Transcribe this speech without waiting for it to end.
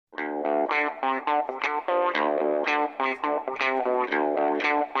Good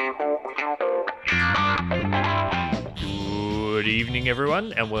evening,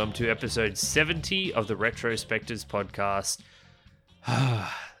 everyone, and welcome to episode 70 of the Retrospectors podcast,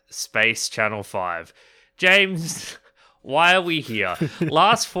 Space Channel 5. James, why are we here?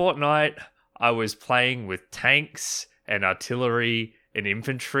 Last fortnight, I was playing with tanks and artillery and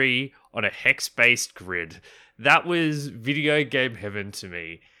infantry on a hex-based grid. That was video game heaven to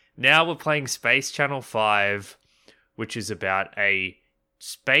me. Now we're playing Space Channel 5, which is about a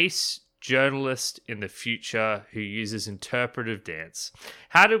space journalist in the future who uses interpretive dance.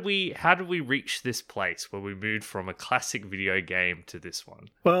 How did we reach this place where we moved from a classic video game to this one?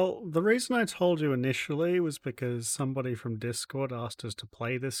 Well, the reason I told you initially was because somebody from Discord asked us to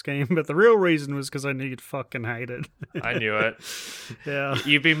play this game, but the real reason was because I knew you'd fucking hate it. I knew it. Yeah.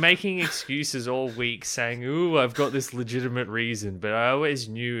 You've been making excuses all week saying, ooh, I've got this legitimate reason, but I always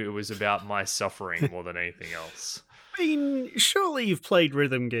knew it was about my suffering more than anything else. I mean, surely you've played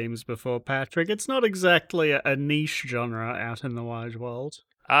rhythm games before, Patrick. It's not exactly a niche genre out in the wide world.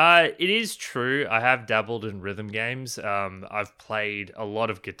 It is true. I have dabbled in rhythm games. I've played a lot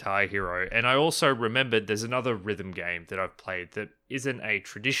of Guitar Hero, and I also remembered there's another rhythm game that I've played that isn't a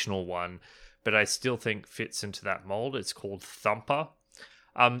traditional one, but I still think fits into that mold. It's called Thumper.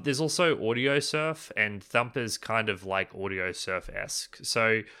 There's also Audio Surf, and Thumper's kind of like Audio Surf-esque.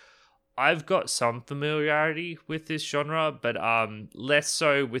 So I've got some familiarity with this genre, but less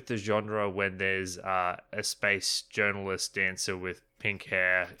so with the genre when there's a space journalist dancer with pink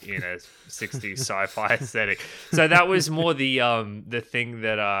hair in a 60s sci-fi aesthetic. So that was more the thing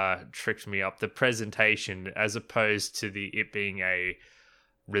that tricked me up, the presentation, as opposed to it being a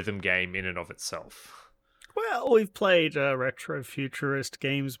rhythm game in and of itself. Well, we've played retro-futurist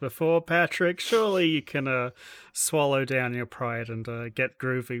games before, Patrick. Surely you can swallow down your pride and get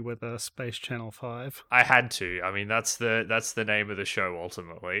groovy with Space Channel 5. I had to. I mean, that's the name of the show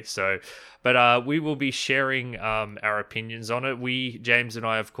ultimately. So, but we will be sharing our opinions on it. James and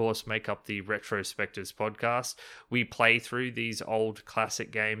I, of course, make up the Retrospectors podcast. We play through these old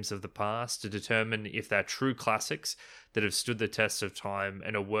classic games of the past to determine if they're true classics that have stood the test of time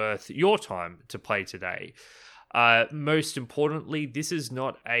and are worth your time to play today. Most importantly, this is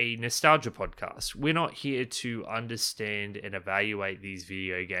not a nostalgia podcast. We're not here to understand and evaluate these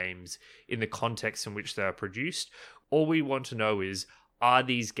video games in the context in which they are produced. All we want to know is, are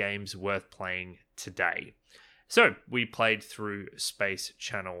these games worth playing today? So, we played through Space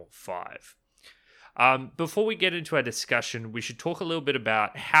Channel 5. Before we get into our discussion, we should talk a little bit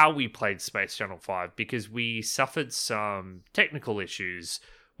about how we played Space Channel 5, because we suffered some technical issues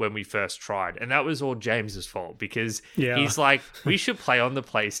when we first tried, and that was all James's fault, because he's like, we should play on the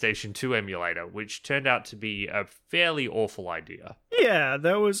PlayStation 2 emulator, which turned out to be a fairly awful idea. Yeah,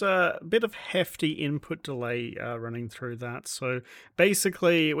 there was a bit of hefty input delay running through that. So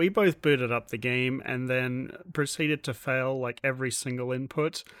basically, we both booted up the game and then proceeded to fail like every single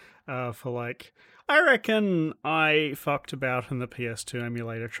input for like, I reckon I fucked about in the PS2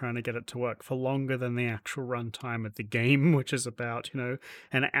 emulator trying to get it to work for longer than the actual runtime of the game, which is about,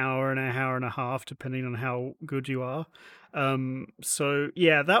 an hour and a half, depending on how good you are. So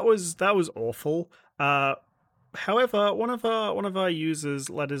yeah, that was awful. However, one of our users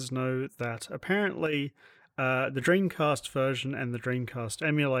let us know that apparently the Dreamcast version and the Dreamcast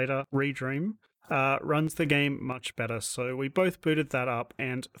emulator, Redream, runs the game much better. So we both booted that up,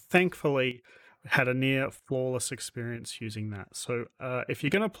 and thankfully had a near flawless experience using that. So if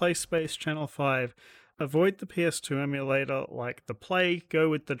you're going to play Space Channel 5, avoid the PS2 emulator like the play, go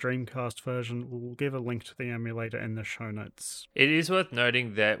with the Dreamcast version. We'll give a link to the emulator in the show notes. It is worth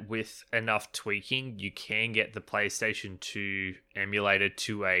noting that with enough tweaking, you can get the PlayStation 2 emulator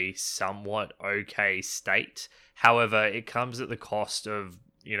to a somewhat okay state. However, it comes at the cost of,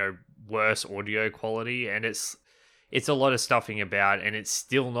 worse audio quality, and it's a lot of stuffing about, and it's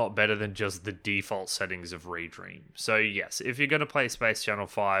still not better than just the default settings of Redream. So yes, if you're going to play Space Channel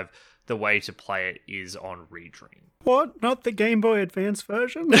 5, the way to play it is on Redream. What? Not the Game Boy Advance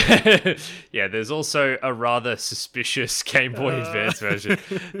version? Yeah, there's also a rather suspicious Game Boy Advance version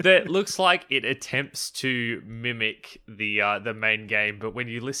that looks like it attempts to mimic the main game, but when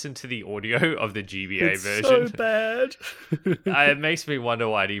you listen to the audio of the GBA version, so bad. It makes me wonder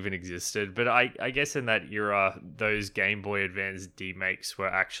why it even existed. But I guess in that era, those Game Boy Advance demakes were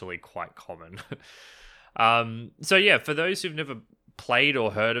actually quite common. So yeah, for those who've never played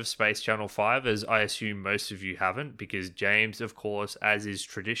or heard of Space Channel 5, as I assume most of you haven't, because James, of course, as is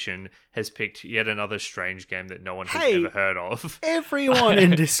tradition, has picked yet another strange game that no one has ever heard of. Everyone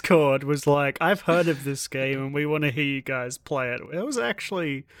in Discord was like, I've heard of this game and we want to hear you guys play it. It was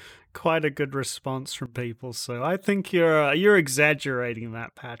actually quite a good response from people. So I think you're exaggerating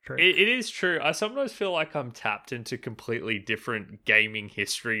that, Patrick. It is true. I sometimes feel like I'm tapped into completely different gaming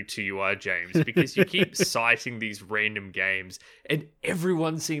history to you are, James, because you keep citing these random games and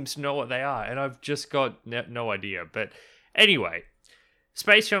everyone seems to know what they are, and I've just got no idea. But anyway,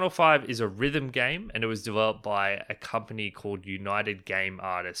 Space Channel 5 is a rhythm game, and it was developed by a company called United Game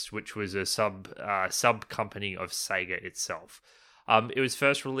Artists, which was a sub company of Sega itself. It was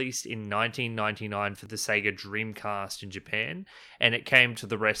first released in 1999 for the Sega Dreamcast in Japan, and it came to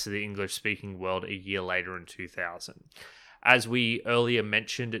the rest of the English-speaking world a year later in 2000. As we earlier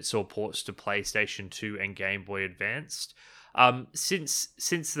mentioned, it saw ports to PlayStation 2 and Game Boy Advanced.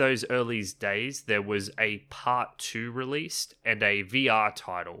 Since those early days, there was a Part 2 released and a VR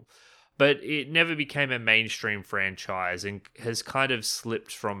title, but it never became a mainstream franchise and has kind of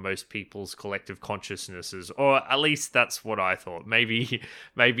slipped from most people's collective consciousnesses, or at least that's what I thought. Maybe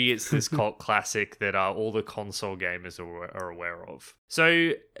it's this cult classic that all the console gamers are aware of.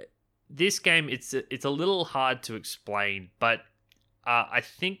 So this game, it's a little hard to explain, but I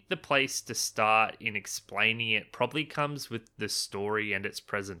think the place to start in explaining it probably comes with the story and its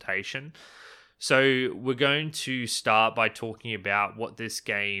presentation. So we're going to start by talking about what this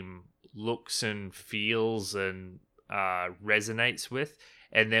game looks and feels and resonates with,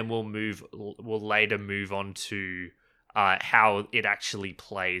 and then we'll later move on to how it actually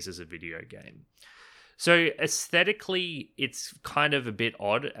plays as a video game. So aesthetically, it's kind of a bit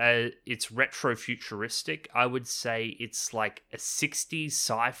odd. It's retro-futuristic. I would say it's like a 60s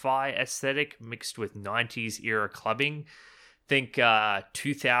sci-fi aesthetic mixed with 90s era clubbing. Think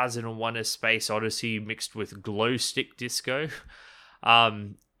 2001: A Space Odyssey mixed with glow stick disco.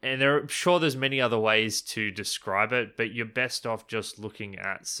 And I'm sure there's many other ways to describe it, but you're best off just looking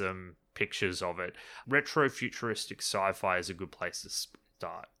at some pictures of it. Retro-futuristic sci-fi is a good place to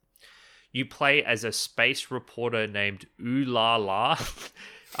start. You play as a space reporter named Ooh La La.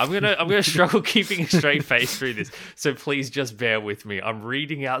 I'm gonna struggle keeping a straight face through this, so please just bear with me. I'm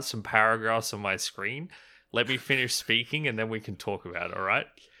reading out some paragraphs on my screen. Let me finish speaking, and then we can talk about it, all right?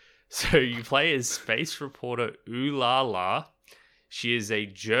 So you play as space reporter Ooh La La. She is a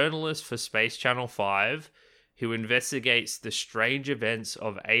journalist for Space Channel 5 who investigates the strange events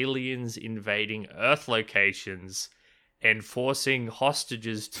of aliens invading Earth locations and forcing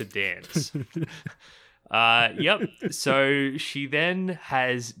hostages to dance. Yep. So she then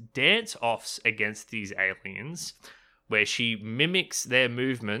has dance-offs against these aliens where she mimics their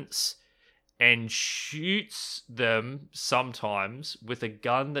movements and shoots them sometimes with a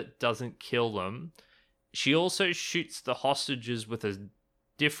gun that doesn't kill them. She also shoots the hostages with a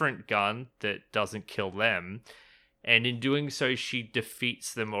different gun that doesn't kill them. And in doing so, she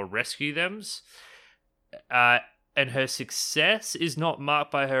defeats them or rescue them. And her success is not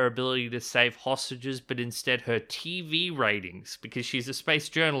marked by her ability to save hostages, but instead her TV ratings, because she's a space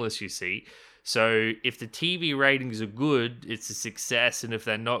journalist, you see. So if the TV ratings are good, it's a success, and if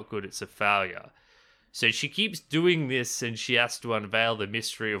they're not good, it's a failure. So she keeps doing this, and she has to unveil the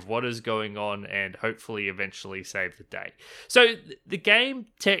mystery of what is going on and hopefully eventually save the day. So the game,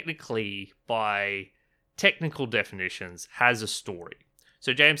 technically, by technical definitions, has a story.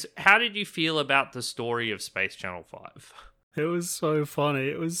 So, James, how did you feel about the story of Space Channel 5? It was so funny.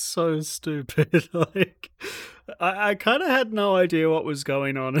 It was so stupid. I kind of had no idea what was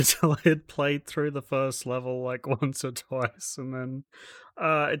going on until I had played through the first level like once or twice, and then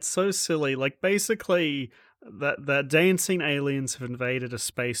it's so silly. Like basically, that dancing aliens have invaded a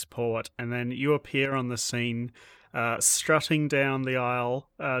spaceport, and then you appear on the scene, strutting down the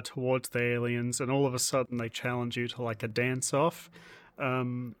aisle towards the aliens, and all of a sudden they challenge you to like a dance-off.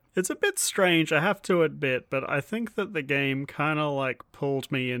 It's a bit strange, I have to admit, but I think that the game kind of like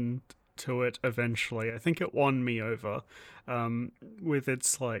pulled me into it eventually. I think it won me over with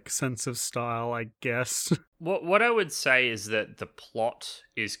its like sense of style, I guess. What I would say is that the plot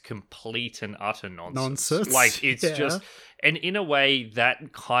is complete and utter nonsense. Like it's just, and in a way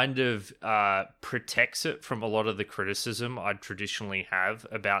that kind of protects it from a lot of the criticism I'd traditionally have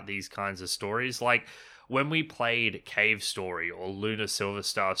about these kinds of stories. Like when we played Cave Story or Lunar Silver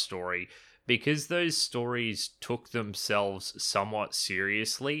Star Story, because those stories took themselves somewhat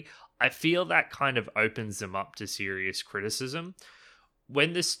seriously, I feel that kind of opens them up to serious criticism.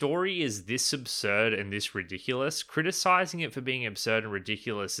 When the story is this absurd and this ridiculous, criticizing it for being absurd and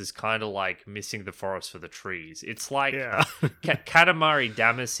ridiculous is kind of like missing the forest for the trees. It's like Katamari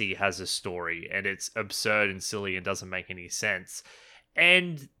Damacy has a story and it's absurd and silly and doesn't make any sense.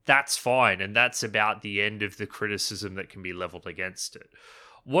 And that's fine, and that's about the end of the criticism that can be leveled against it.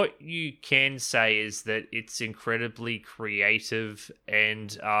 What you can say is that it's incredibly creative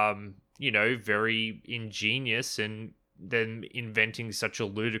and, very ingenious, and then inventing such a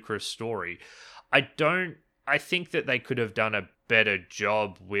ludicrous story. I think that they could have done a better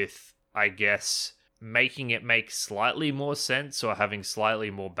job with, I guess, making it make slightly more sense or having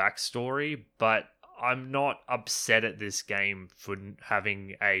slightly more backstory, but I'm not upset at this game for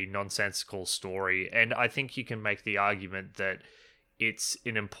having a nonsensical story, and I think you can make the argument that it's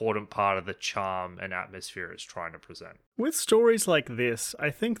an important part of the charm and atmosphere it's trying to present. With stories like this,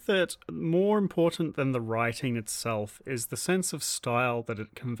 I think that more important than the writing itself is the sense of style that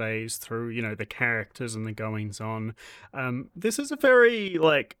it conveys through, the characters and the goings on. This is a very,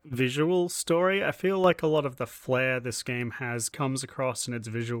 visual story. I feel like a lot of the flair this game has comes across in its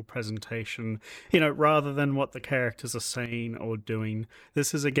visual presentation, rather than what the characters are saying or doing.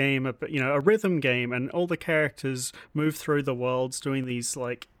 This is a game, a rhythm game, and all the characters move through the worlds doing these,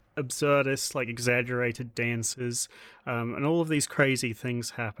 absurdist, exaggerated dances, and all of these crazy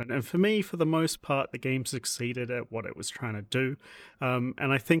things happen. And for me, for the most part, the game succeeded at what it was trying to do. And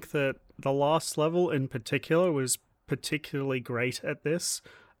I think that the last level in particular was particularly great at this.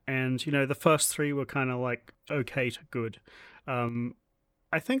 And, the first three were kind of okay to good.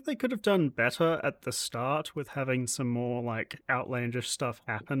 I think they could have done better at the start with having some more outlandish stuff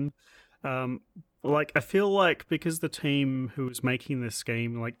happen. I feel like because the team who was making this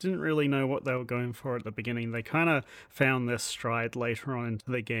game didn't really know what they were going for at the beginning, they kind of found their stride later on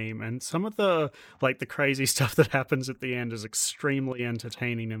into the game, and some of the the crazy stuff that happens at the end is extremely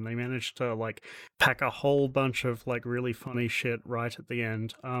entertaining, and they managed to pack a whole bunch of really funny shit right at the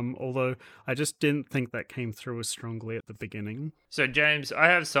end. Although I just didn't think that came through as strongly at the beginning. So James, I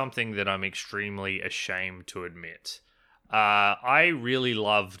have something that I'm extremely ashamed to admit. I really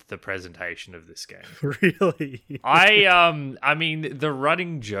loved the presentation of this game. Really? I mean, the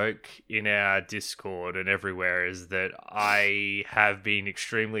running joke in our Discord and everywhere is that I have been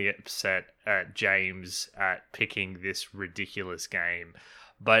extremely upset at James at picking this ridiculous game.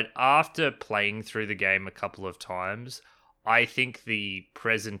 But after playing through the game a couple of times, I think the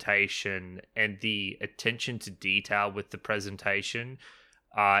presentation and the attention to detail with the presentation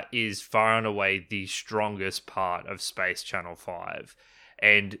is far and away the strongest part of Space Channel 5.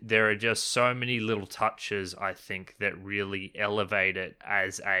 And there are just so many little touches, I think, that really elevate it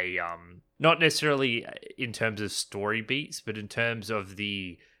as a, not necessarily in terms of story beats, but in terms of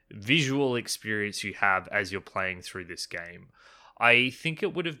the visual experience you have as you're playing through this game. I think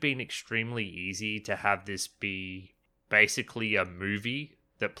it would have been extremely easy to have this be basically a movie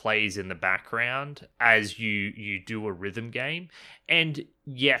that plays in the background as you do a rhythm game. And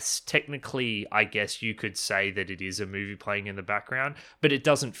yes, technically, I guess you could say that it is a movie playing in the background, but it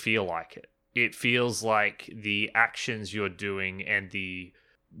doesn't feel like it. It feels like the actions you're doing and the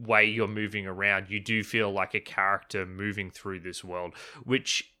way you're moving around, you do feel like a character moving through this world,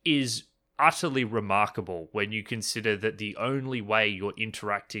 which is utterly remarkable when you consider that the only way you're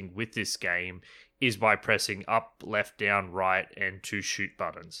interacting with this game is by pressing up, left, down, right, and 2 shoot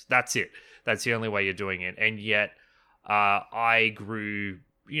buttons. That's it. That's the only way you're doing it. And yet, I grew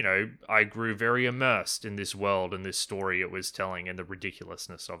very immersed in this world and this story it was telling and the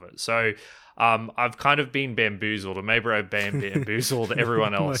ridiculousness of it. So, I've kind of been bamboozled, or maybe I've bamboozled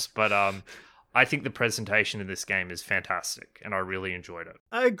everyone else, but I think the presentation in this game is fantastic, and I really enjoyed it.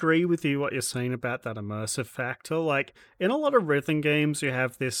 I agree with you what you're saying about that immersive factor. In a lot of rhythm games, you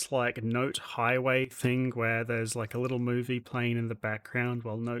have this, note highway thing where there's, a little movie playing in the background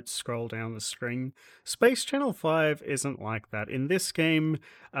while notes scroll down the screen. Space Channel 5 isn't like that. In this game,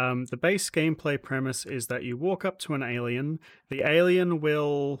 the base gameplay premise is that you walk up to an alien. The alien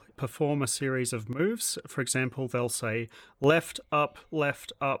will perform a series of moves. For example, they'll say, left, up,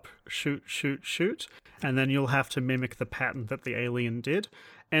 shoot, shoot, shoot, and then you'll have to mimic the pattern that the alien did.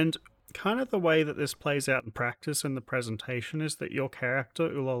 And kind of the way that this plays out in practice in the presentation is that your character,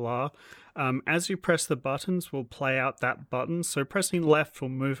 Ulala, as you press the buttons, will play out that button. So pressing left will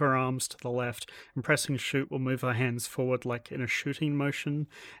move her arms to the left, and pressing shoot will move her hands forward in a shooting motion.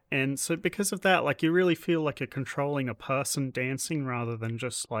 And so because of that, you really feel like you're controlling a person dancing rather than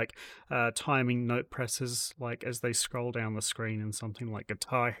just timing note presses as they scroll down the screen in something like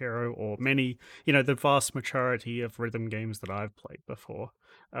Guitar Hero or many, the vast majority of rhythm games that I've played before.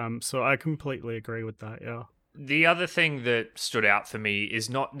 So I completely agree with that, yeah. The other thing that stood out for me is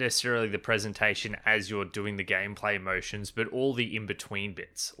not necessarily the presentation as you're doing the gameplay motions, but all the in-between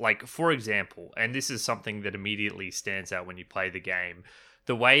bits. For example, and this is something that immediately stands out when you play the game,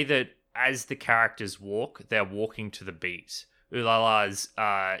 the way that as the characters walk, they're walking to the beat. Ulala's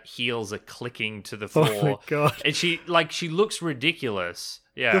heels are clicking to the floor. Oh my God. And she looks ridiculous,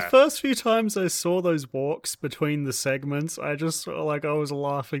 The Yeah. first few times I saw those walks between the segments, I just like I was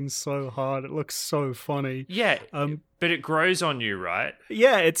laughing so hard. It looks so funny. Yeah, Um, but it grows on you, right?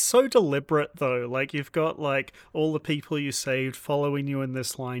 yeah, it's so deliberate though. Like you've got like all the people you saved following you in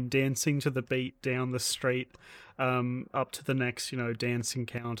this line, dancing to the beat down the street, up to the next, dance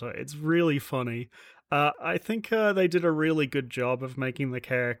encounter. It's really funny. I think they did a really good job of making the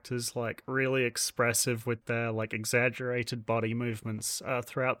characters like really expressive with their like exaggerated body movements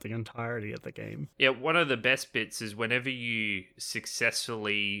throughout the entirety of the game. Yeah, one of the best bits is whenever you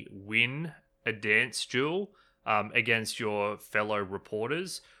successfully win a dance duel against your fellow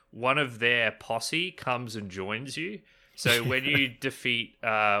reporters, one of their posse comes and joins you. So when you defeat,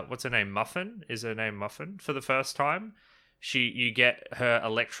 what's her name, Muffin? Is her name Muffin for the first time? You get her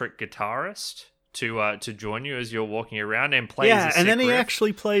electric guitarist to join you as you're walking around and plays. Yeah, a and then sick he riff.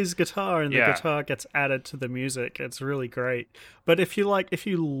 actually plays guitar, and the Yeah. guitar gets added to the music. It's really great. But if you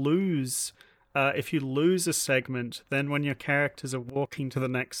lose. If you lose a segment, then when your characters are walking to the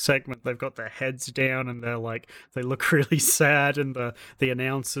next segment, they've got their heads down and they look really sad, and the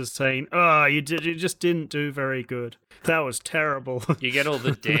announcer's saying, "Oh, you just didn't do very good. That was terrible." You get all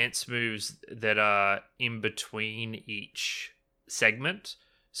the dance moves that are in between each segment.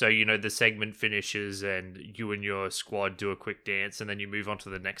 So, the segment finishes and you and your squad do a quick dance and then you move on to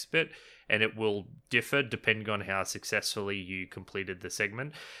the next bit. And it will differ depending on how successfully you completed the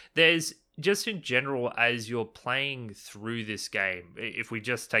segment. There's just in general, as you're playing through this game, if we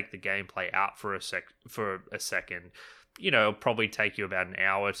just take the gameplay out for a second, it'll probably take you about an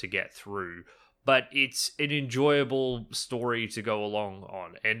hour to get through. But it's an enjoyable story to go along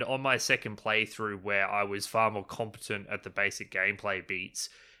on. And on my second playthrough, where I was far more competent at the basic gameplay beats,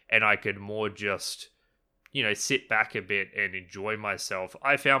 and I could more just, sit back a bit and enjoy myself,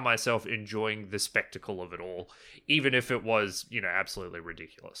 I found myself enjoying the spectacle of it all, even if it was, absolutely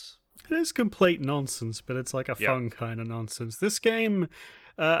ridiculous. It is complete nonsense, but it's like a fun kind of nonsense. This game,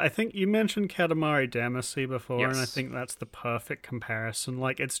 I think you mentioned Katamari Damacy before, and I Yes. think that's the perfect comparison.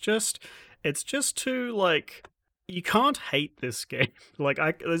 Like, it's just too like you can't hate this game. Like,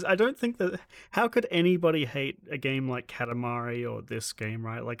 I don't think that how could anybody hate a game like Katamari or this game,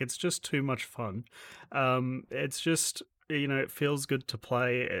 right? Like, it's just too much fun. It's just. It feels good to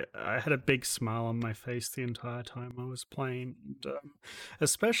play. I had a big smile on my face the entire time I was playing. And,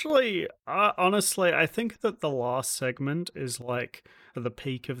 especially, honestly, I think that the last segment is like the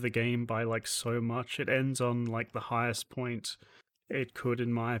peak of the game by like so much. It ends on like the highest point it could,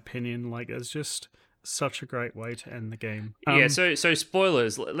 in my opinion. Like, it's just such a great way to end the game. Yeah, so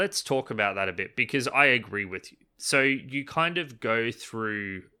spoilers, let's talk about that a bit because I agree with you. So you kind of go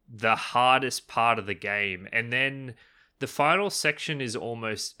through the hardest part of the game and then the final section is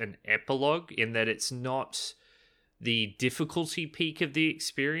almost an epilogue in that it's not the difficulty peak of the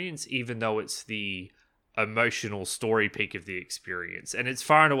experience, even though it's the emotional story peak of the experience. And it's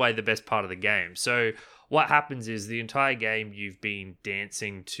far and away the best part of the game. So what happens is the entire game you've been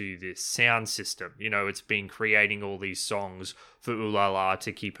dancing to this sound system. It's been creating all these songs for Ulala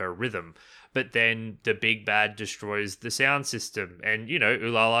to keep her rhythm. But then the big bad destroys the sound system and,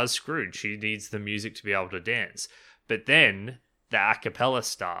 Ulala's screwed. She needs the music to be able to dance. But then the a cappella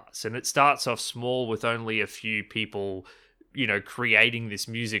starts, and it starts off small with only a few people, creating this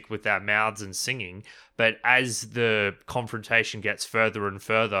music with their mouths and singing. But as the confrontation gets further and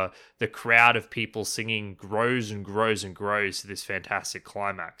further, the crowd of people singing grows and grows and grows to this fantastic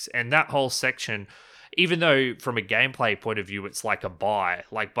climax. And that whole section, even though from a gameplay point of view, it's like a buy,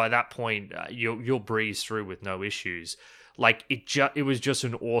 like by that point, you'll breeze through with no issues. Like it was just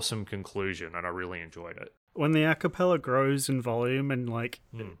an awesome conclusion, and I really enjoyed it. When the acapella grows in volume and like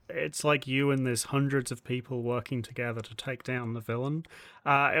it's like you and there's hundreds of people working together to take down the villain,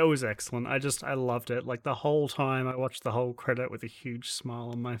 it was excellent. I loved it. Like the whole time I watched the whole credit with a huge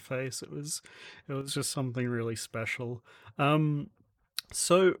smile on my face. It was just something really special.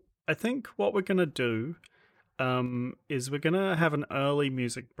 So I think what we're gonna do is we're gonna have an early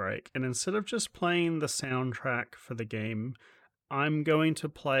music break, and instead of just playing the soundtrack for the game, I'm going to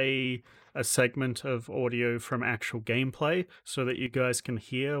play a segment of audio from actual gameplay so that you guys can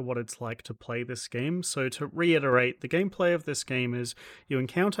hear what it's like to play this game. So to reiterate, the gameplay of this game is you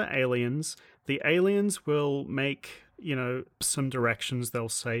encounter aliens. The aliens will make some directions. They'll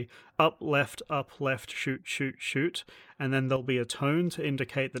say up, left, shoot, shoot, shoot, and then there'll be a tone to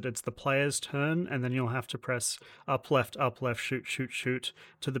indicate that it's the player's turn, and then you'll have to press up, left, shoot, shoot, shoot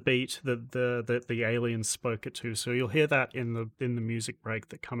to the beat that the aliens spoke it to. So you'll hear that in the music break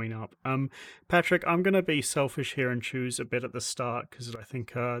that's coming up. Patrick, I'm going to be selfish here and choose a bit at the start because I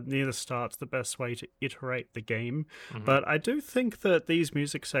think near the start's the best way to iterate the game. Mm-hmm. But I do think that these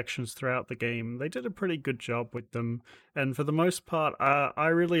music sections throughout the game, they did a pretty good job with them, and for the most part, I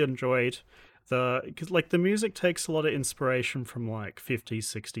really enjoyed because the music takes a lot of inspiration from like 50s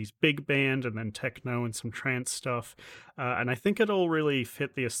 60s big band and then techno and some trance stuff, and I think it all really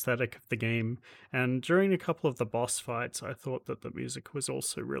fit the aesthetic of the game. And during a couple of the boss fights, I thought that the music was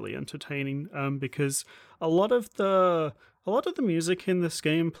also really entertaining, because a lot of the music in this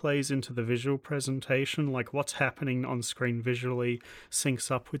game plays into the visual presentation, like what's happening on screen visually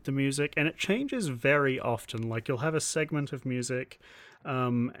syncs up with the music, and it changes very often. Like you'll have a segment of music,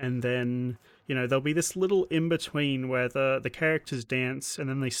 and then there'll be this little in-between where the characters dance, and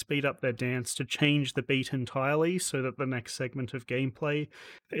then they speed up their dance to change the beat entirely so that the next segment of gameplay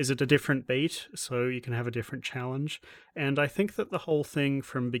is at a different beat, so you can have a different challenge. And I think that the whole thing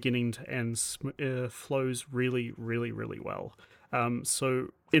from beginning to end flows really, really, really well. So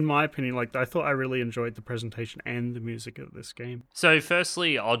in my opinion, I thought I really enjoyed the presentation and the music of this game. So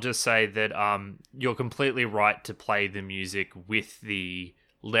firstly, I'll just say that you're completely right to play the music with the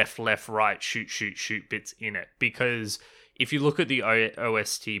left, right, shoot, shoot, shoot bits in it, because if you look at the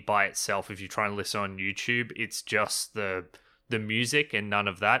OST by itself, if you try and listen on YouTube, it's just the music and none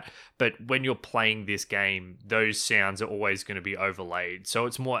of that. But when you're playing this game, those sounds are always going to be overlaid, so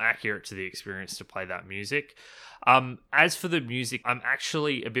it's more accurate to the experience to play that music. As for the music, I'm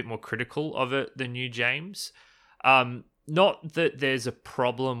actually a bit more critical of it than you, James. Not that there's a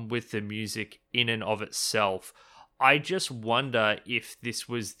problem with the music in and of itself. I just wonder if this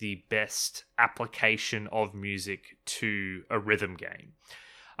was the best application of music to a rhythm game.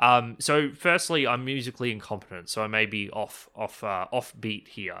 So firstly, I'm musically incompetent, so I may be off beat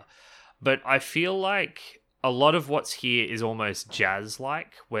here. But I feel like a lot of what's here is almost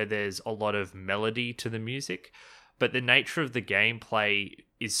jazz-like, where there's a lot of melody to the music, but the nature of the gameplay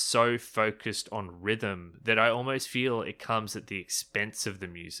is so focused on rhythm that I almost feel it comes at the expense of the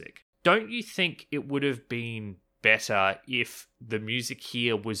music. Don't you think it would have been better if the music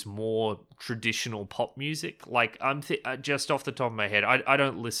here was more traditional pop music? Like, I'm just off the top of my head, I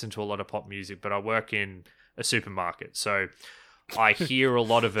don't listen to a lot of pop music, but I work in a supermarket, so I hear a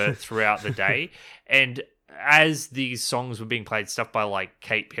lot of it throughout the day. And as these songs were being played, stuff by like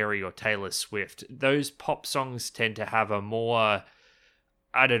Katy Perry or Taylor Swift, those pop songs tend to have a more,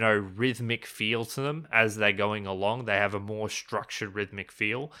 I don't know, rhythmic feel to them as they're going along. They have a more structured rhythmic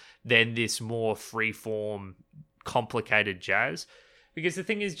feel than this more freeform, complicated jazz. Because the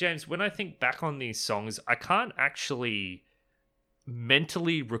thing is, James, when I think back on these songs, I can't actually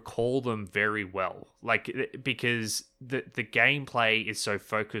mentally recall them very well, because the gameplay is so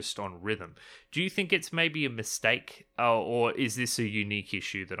focused on rhythm. Do you think it's maybe a mistake, or is this a unique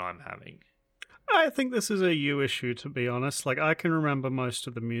issue that I'm having? I think this is a you issue, to be honest. I can remember most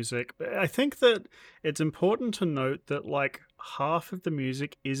of the music, but I think that it's important to note that half of the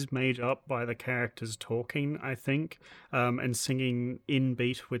music is made up by the characters talking, I think, and singing in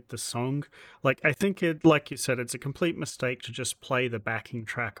beat with the song. I think like you said, it's a complete mistake to just play the backing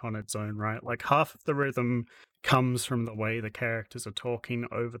track on its own, right? Half of the rhythm comes from the way the characters are talking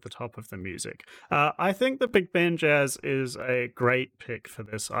over the top of the music. I think the big band jazz is a great pick for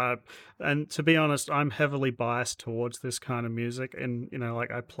this. And to be honest, I'm heavily biased towards this kind of music. And,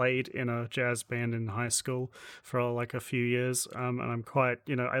 I played in a jazz band in high school for a few years. And I'm quite,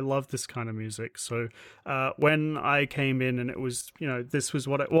 I love this kind of music. So when I came in and it was, this was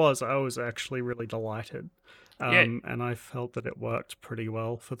what it was, I was actually really delighted. And I felt that it worked pretty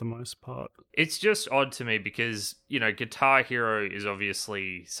well for the most part. It's just odd to me because, Guitar Hero is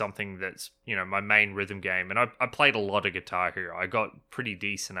obviously something that's, my main rhythm game. And I played a lot of Guitar Hero. I got pretty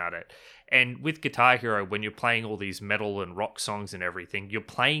decent at it. And with Guitar Hero, when you're playing all these metal and rock songs and everything, you're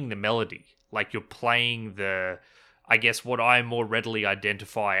playing the melody. You're playing I guess what I more readily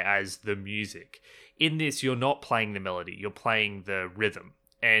identify as the music. In this, you're not playing the melody. You're playing the rhythm.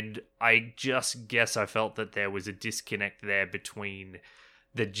 And I just guess I felt that there was a disconnect there between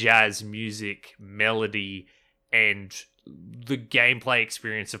the jazz music melody and the gameplay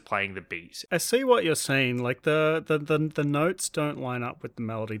experience of playing the beat. I see what you're saying. The notes don't line up with the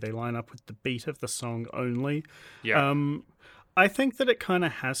melody; they line up with the beat of the song only. Yeah. I think that it kind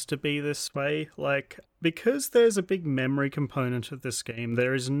of has to be this way, because there's a big memory component of this game.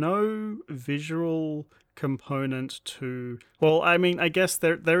 There is no visual component to. Well, I mean, I guess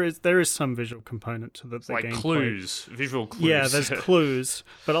there is some visual component to the like gameplay. clues, visual clues. Yeah, there's clues,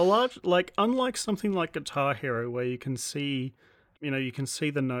 but unlike something like Guitar Hero, where you can see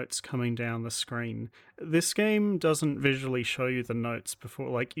the notes coming down the screen. This game doesn't visually show you the notes before,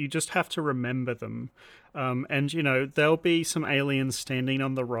 like, you just have to remember them. And, there'll be some aliens standing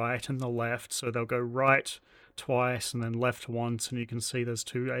on the right and the left, so they'll go right twice and then left once, and you can see there's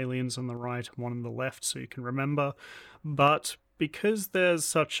 2 aliens on the right and 1 on the left, so you can remember. But because there's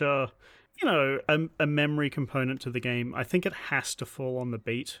such a memory component to the game, I think it has to fall on the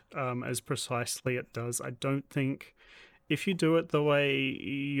beat as precisely it does. I don't think if you do it the way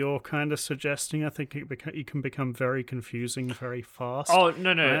you're kind of suggesting, I think you can become very confusing very fast. Oh,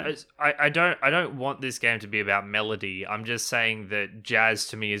 no. Right? I don't want this game to be about melody. I'm just saying that jazz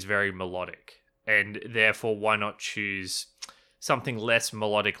to me is very melodic, and therefore why not choose something less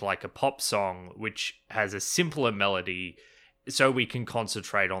melodic like a pop song, which has a simpler melody, so we can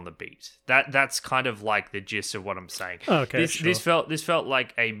concentrate on the beat. That's kind of like the gist of what I'm saying. Okay, This felt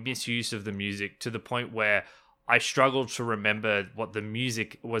like a misuse of the music to the point where I struggled to remember what the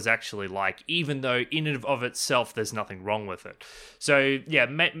music was actually like, even though in and of itself there's nothing wrong with it. So yeah,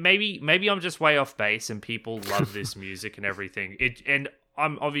 maybe I'm just way off base, and people love this music and everything. And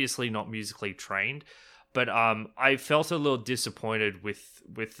I'm obviously not musically trained, but I felt a little disappointed with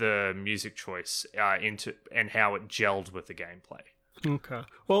the music choice and how it gelled with the gameplay. Okay.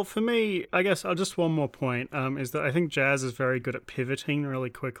 Well, for me, I guess just one more point is that I think jazz is very good at pivoting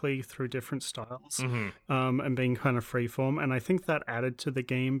really quickly through different styles and being kind of freeform. And I think that added to the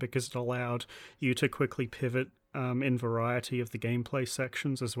game because it allowed you to quickly pivot in variety of the gameplay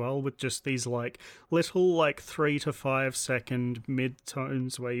sections as well, with just these little 3 to 5 second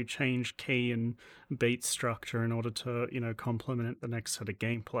mid-tones where you change key and beat structure in order to complement the next set of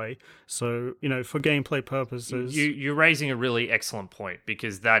gameplay. So for gameplay purposes, you're raising a really excellent point,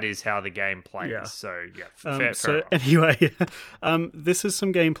 because that is how the game plays. Yeah. So yeah, fair anyway, this is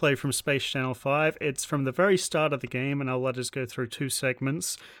some gameplay from Space Channel 5. It's from the very start of the game, and I'll let us go through 2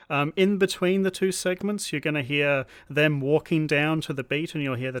 segments. In between the 2 segments, you're going to hear them walking down to the beat, and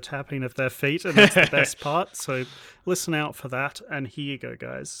you'll hear the tapping of their feet, and that's the best part. So listen out for that, and here you go,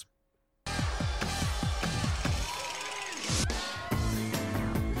 guys.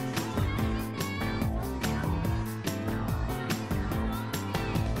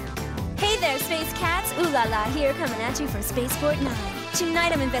 Hey there, Space Cats! Ooh la la here, coming at you from Spaceport 9.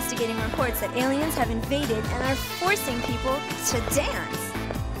 Tonight I'm investigating reports that aliens have invaded and are forcing people to dance.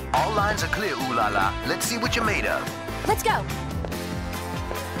 All lines are clear, ooh la la. Let's see what you're made of. Let's go!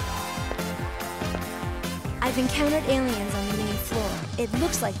 I've encountered aliens on the main floor. It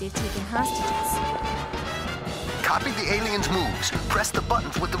looks like they've taken hostages. Copy the aliens' moves. Press the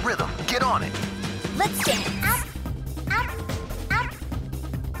buttons with the rhythm. Get on it. Let's dance!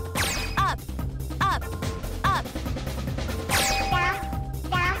 Up, up, up, up.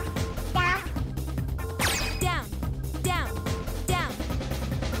 Down, down, down.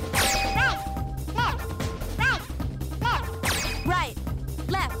 Right,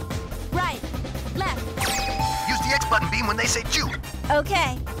 left, right, left. Use the X button beam when they say chew.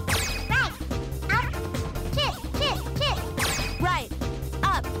 Okay. Right, up, chit, chit, chit. Right,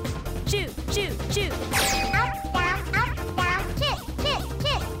 up, choo, choo, choo. Up, down, chit, chit,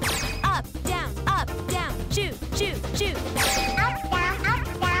 chit. Up, down, choo, choo, choo. Up,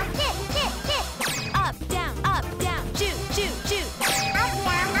 down, chit, chit, chit. Up, down, choo, choo, choo. Up,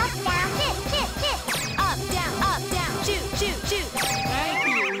 down, chit, chit, chit. Up, down, choo, choo, choo. Thank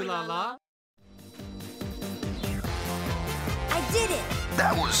you, ooh la la. I did it.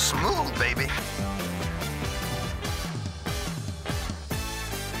 That was smooth, baby.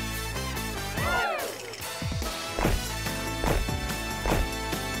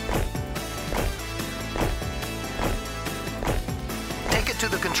 Take it to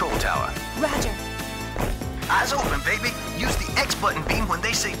the control tower. Roger. Eyes open, baby. Use the X button beam when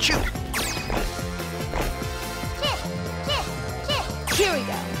they say chew. Chit, chit, chit. Here we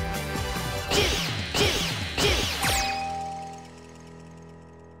go. Choo, choo, choo.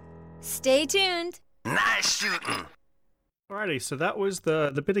 Stay tuned. Nice shooting. Alrighty, so that was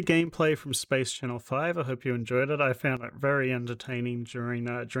the bit of gameplay from Space Channel 5. I hope you enjoyed it. I found it very entertaining during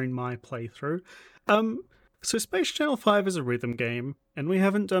my playthrough. So Space Channel 5 is a rhythm game, and we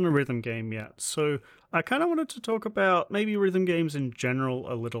haven't done a rhythm game yet. So I kind of wanted to talk about maybe rhythm games in general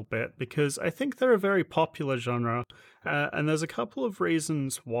a little bit, because I think they're a very popular genre, and there's a couple of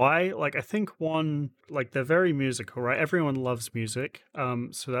reasons why. Like, I think one, they're very musical, right? Everyone loves music,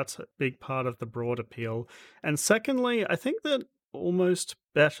 so that's a big part of the broad appeal. And secondly, I think that almost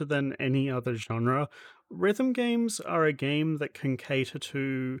better than any other genre, rhythm games are a game that can cater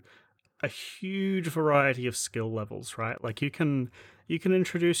to a huge variety of skill levels, right? Like you can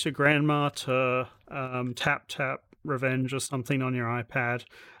introduce your grandma to Tap Tap Revenge or something on your iPad,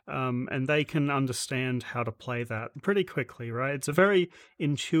 and they can understand how to play that pretty quickly, right? It's a very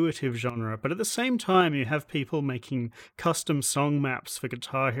intuitive genre, but at the same time, you have people making custom song maps for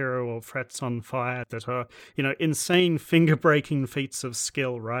Guitar Hero or Frets on Fire that are, insane finger-breaking feats of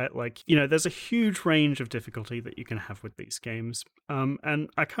skill, right? Like, there's a huge range of difficulty that you can have with these games. And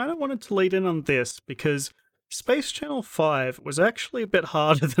I kind of wanted to lead in on this because Space Channel 5 was actually a bit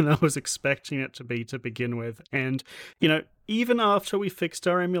harder than I was expecting it to be to begin with. And, even after we fixed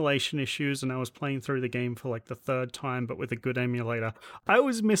our emulation issues and I was playing through the game for like the third time, but with a good emulator, I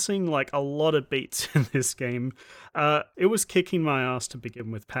was missing like a lot of beats in this game. It was kicking my ass to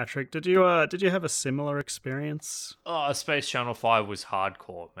begin with, Patrick. Did you have a similar experience? Oh, Space Channel 5 was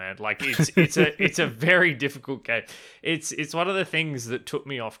hardcore, man. Like it's a very difficult game. It's one of the things that took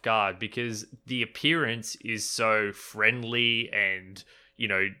me off guard because the appearance is so friendly and,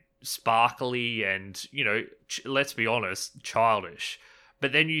 sparkly and, let's be honest, childish.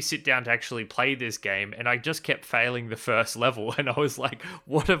 But then you sit down to actually play this game and I just kept failing the first level and I was like,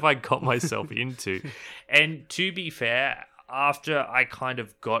 what have I got myself into? And to be fair, after I kind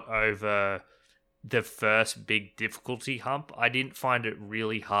of got over the first big difficulty hump, I didn't find it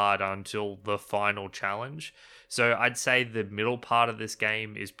really hard until the final challenge. So I'd say the middle part of this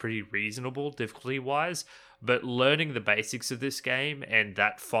game is pretty reasonable difficulty-wise, but learning the basics of this game and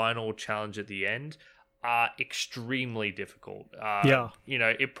that final challenge at the end are extremely difficult.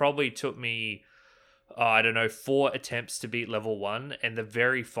 It probably took me, 4 attempts to beat level 1, and the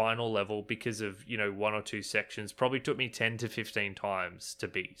very final level, because of, 1 or 2 sections, probably took me 10 to 15 times to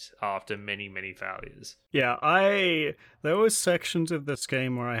beat after many, many failures. Yeah, there was sections of this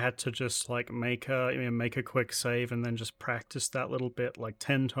game where I had to just like make a quick save and then just practice that little bit like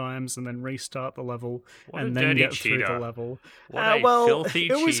 10 times and then restart the level and then get through the level. Filthy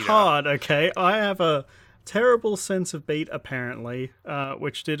it was cheater. hard, okay? I have a terrible sense of beat, apparently,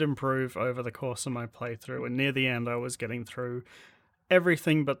 which did improve over the course of my playthrough, and near the end I was getting through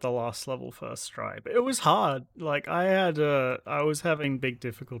everything but the last level first try. But it was hard. Like I was having big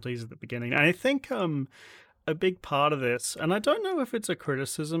difficulties at the beginning. And I think a big part of this, and I don't know if it's a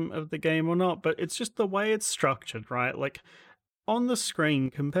criticism of the game or not, but it's just the way it's structured, right? Like on the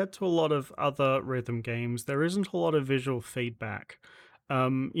screen, compared to a lot of other rhythm games, there isn't a lot of visual feedback.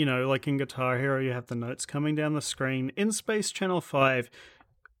 Like in Guitar Hero, you have the notes coming down the screen. In Space Channel 5,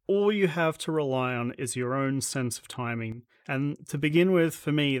 all you have to rely on is your own sense of timing. And to begin with,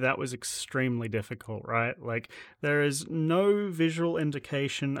 for me, that was extremely difficult, right? Like, there is no visual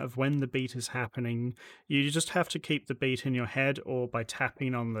indication of when the beat is happening. You just have to keep the beat in your head or by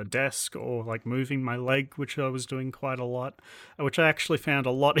tapping on the desk or, like, moving my leg, which I was doing quite a lot, which I actually found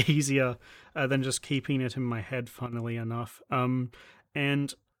a lot easier than just keeping it in my head, funnily enough.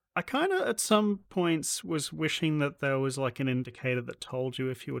 And I kind of, at some points, was wishing that there was, like, an indicator that told you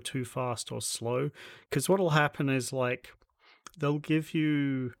if you were too fast or slow. Because what'll happen is, like, they'll give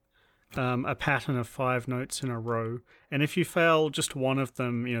you a pattern of 5 notes in a row. And if you fail just one of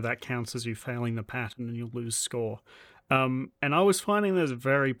them, that counts as you failing the pattern and you'll lose score. And I was finding this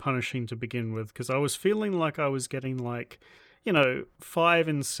very punishing to begin with, because I was feeling like I was getting, like, 5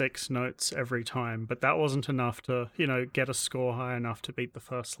 and 6 notes every time, but that wasn't enough to, get a score high enough to beat the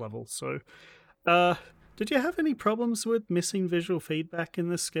first level. So, did you have any problems with missing visual feedback in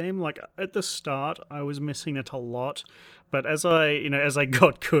this game? Like, at the start, I was missing it a lot, but as I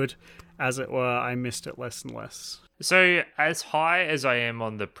got good, as it were, I missed it less and less. So, as high as I am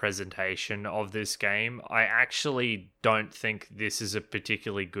on the presentation of this game, I actually don't think this is a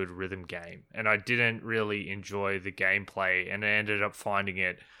particularly good rhythm game. And I didn't really enjoy the gameplay, and I ended up finding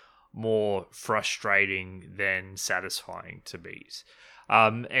it more frustrating than satisfying to beat.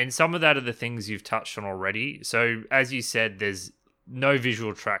 And some of that are the things you've touched on already. So, as you said, there's no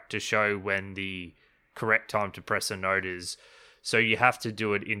visual track to show when the correct time to press a note is. So you have to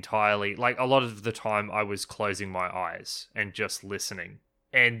do it entirely. Like, a lot of the time I was closing my eyes and just listening.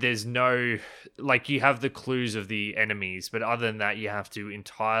 And there's no, like, you have the clues of the enemies, but other than that, you have to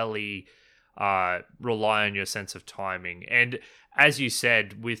entirely rely on your sense of timing. And as you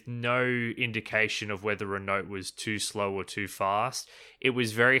said, with no indication of whether a note was too slow or too fast, it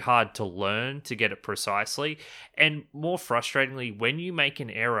was very hard to learn to get it precisely. And more frustratingly, when you make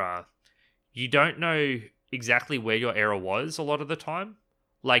an error, you don't know exactly where your error was a lot of the time.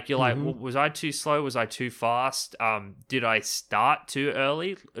 Like, you're like, was I too slow? Was I too fast? Did I start too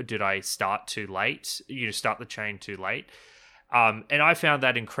early? Or did I start too late? Start the chain too late? And I found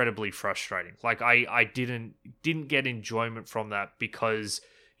that incredibly frustrating. Like I didn't get enjoyment from that because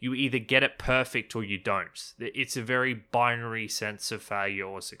you either get it perfect or you don't. It's a very binary sense of failure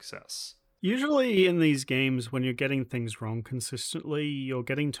or success. Usually in these games, when you're getting things wrong consistently, you're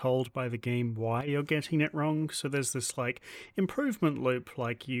getting told by the game why you're getting it wrong. So there's this like improvement loop,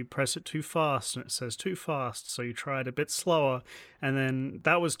 like you press it too fast and it says too fast, so you try it a bit slower, and then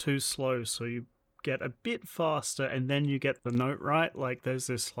that was too slow, so you get a bit faster and then you get the note right. Like there's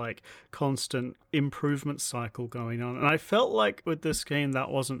this like constant improvement cycle going on, and I felt like with this game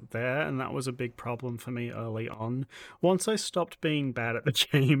that wasn't there, and that was a big problem for me early on. Once I stopped being bad at the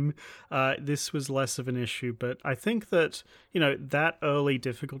game, this was less of an issue. But I think that, you know, that early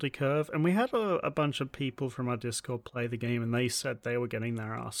difficulty curve, and we had a bunch of people from our Discord play the game and they said they were getting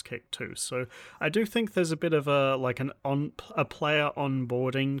their ass kicked too. So I do think there's a bit of a player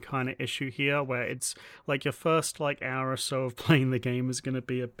onboarding kind of issue here, where it's like your first like hour or so of playing the game is going to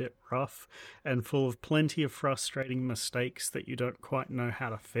be a bit rough and full of plenty of frustrating mistakes that you don't quite know how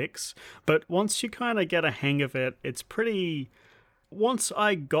to fix. But once you kind of get a hang of it, it's pretty... Once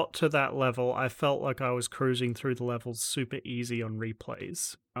I got to that level, I felt like I was cruising through the levels super easy on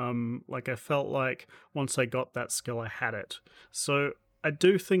replays. Like I felt like once I got that skill, I had it. So I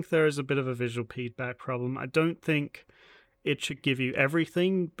do think there is a bit of a visual feedback problem. I don't think it should give you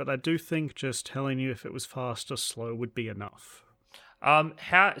everything, but I do think just telling you if it was fast or slow would be enough.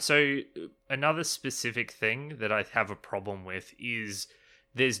 So another specific thing that I have a problem with is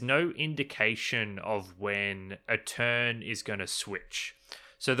there's no indication of when a turn is going to switch.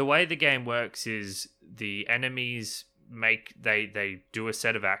 So the way the game works is the enemies they do a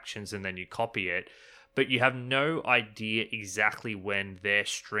set of actions and then you copy it, but you have no idea exactly when their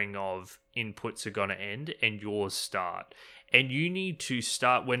string of inputs are going to end and yours start. And you need to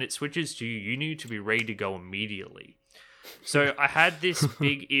start, when it switches to you, you need to be ready to go immediately. So I had this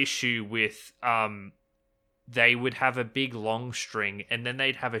big issue with, they would have a big long string and then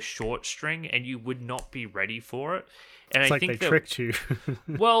they'd have a short string and you would not be ready for it. And it's I like think they tricked you.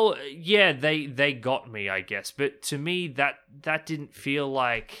 Well, yeah, they got me, I guess. But to me, that didn't feel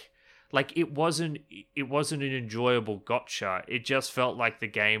like it wasn't an enjoyable gotcha. It just felt like the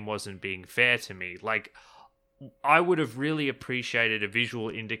game wasn't being fair to me. Like, I would have really appreciated a visual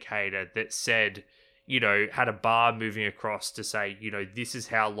indicator that said, you know, had a bar moving across to say, you know, this is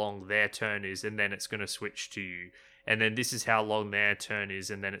how long their turn is, and then it's going to switch to you. And then this is how long their turn is,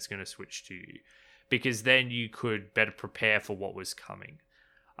 and then it's going to switch to you. Because then you could better prepare for what was coming.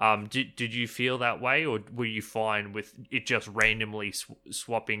 Did you feel that way, or were you fine with it just randomly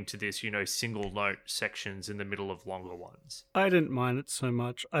swapping to this, you know, single note sections in the middle of longer ones? I didn't mind it so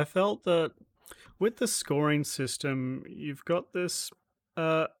much. I felt that with the scoring system, you've got this...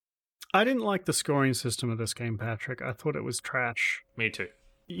 I didn't like the scoring system of this game, Patrick. I thought it was trash. Me too.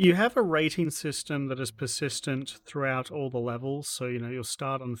 You have a rating system that is persistent throughout all the levels. So, you know, you'll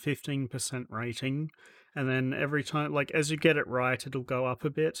start on 15% rating, and then every time, like, as you get it right, it'll go up a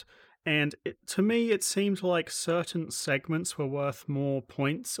bit. And to me, it seemed like certain segments were worth more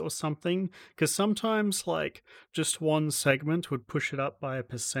points or something, because sometimes, like, just one segment would push it up by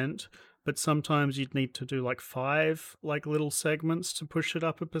 1%, but sometimes you'd need to do like 5 like little segments to push it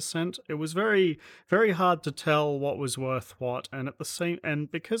up 1%. It was very, very hard to tell what was worth what, and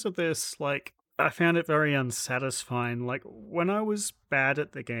because of this, like, I found it very unsatisfying. Like, when I was bad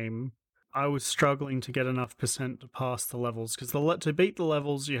at the game, I was struggling to get enough percent to pass the levels, because to beat the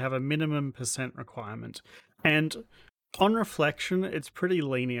levels, you have a minimum percent requirement. And on reflection, it's pretty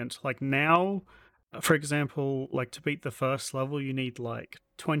lenient. Like now, for example, like to beat the first level, you need like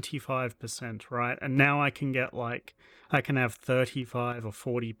 25%, right? And now I can have 35 or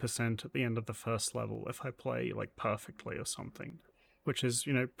 40% at the end of the first level if I play like perfectly or something, which is,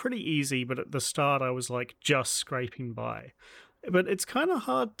 you know, pretty easy. But at the start, I was like just scraping by. But it's kind of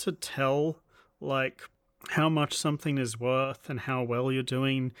hard to tell, like, how much something is worth and how well you're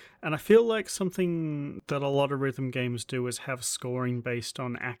doing. And I feel like something that a lot of rhythm games do is have scoring based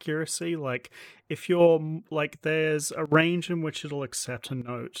on accuracy. Like, if you're, like, there's a range in which it'll accept a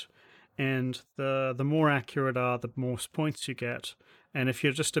note, and the more accurate are, the more points you get. And if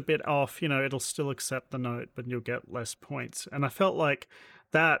you're just a bit off, you know, it'll still accept the note, but you'll get less points. And I felt like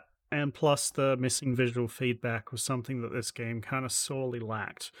that, and plus the missing visual feedback, was something that this game kind of sorely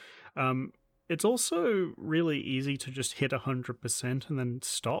lacked. It's also really easy to just hit 100% and then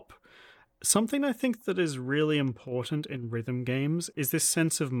stop. Something I think that is really important in rhythm games is this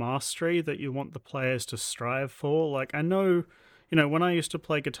sense of mastery that you want the players to strive for. Like, I know, you know, when I used to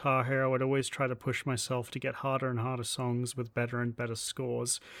play Guitar Hero, I'd always try to push myself to get harder and harder songs with better and better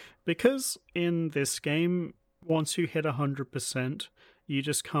scores. Because in this game, once you hit 100%, you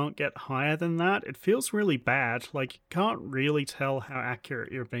just can't get higher than that. It feels really bad. Like, you can't really tell how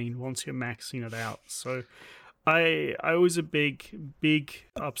accurate you're being once you're maxing it out. So I was a big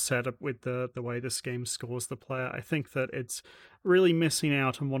upset with the way this game scores the player. I think that it's really missing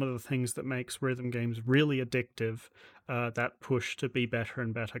out on one of the things that makes rhythm games really addictive, that push to be better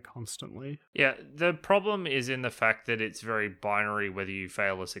and better constantly. Yeah, the problem is in the fact that it's very binary whether you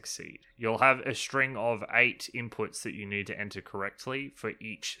fail or succeed. You'll have a string of 8 inputs that you need to enter correctly for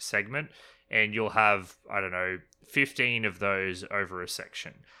each segment, and you'll have, 15 of those over a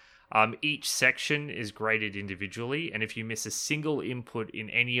section. Each section is graded individually, and if you miss a single input in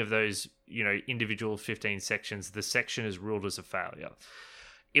any of those, individual 15 sections, the section is ruled as a failure.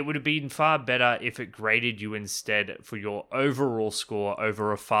 It would have been far better if it graded you instead for your overall score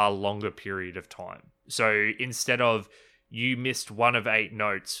over a far longer period of time. So instead of you missed 1 of 8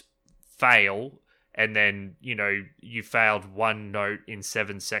 notes, fail, and then, you failed 1 note in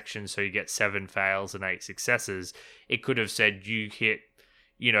 7 sections, so you get 7 fails and 8 successes, it could have said you hit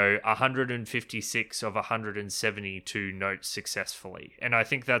 156 of 172 notes successfully. And I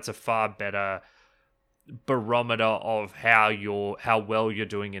think that's a far better barometer of how well you're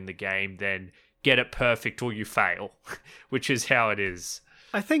doing in the game than get it perfect or you fail, which is how it is.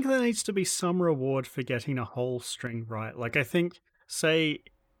 I think there needs to be some reward for getting a whole string right. Like, I think, say,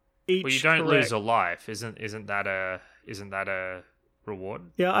 each Well, you don't lose a life. Isn't that a reward?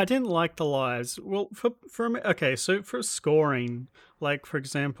 Yeah, I didn't like the lives. Well, so for scoring, like, for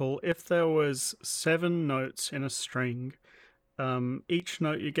example, if there was 7 notes in a string, each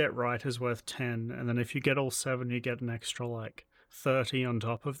note you get right is worth 10, and then if you get all 7, you get an extra, 30 on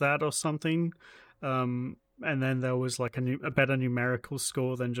top of that or something. And then there was, a better numerical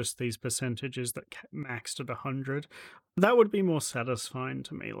score than just these percentages that maxed at 100. That would be more satisfying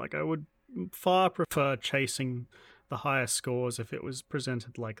to me. I would far prefer chasing the higher scores if it was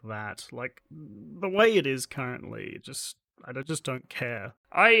presented like that. The way it is currently, I just don't care.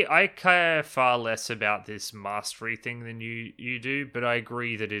 I care far less about this mastery thing than you do, but I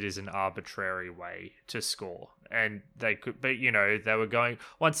agree that it is an arbitrary way to score. And they were going,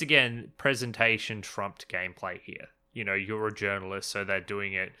 once again, presentation trumped gameplay here. You're a journalist, so they're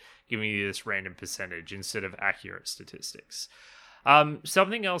doing it, giving you this random percentage instead of accurate statistics.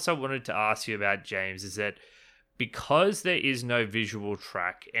 Something else I wanted to ask you about, James, is that because there is no visual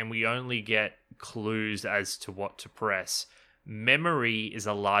track and we only get clues as to what to press, memory is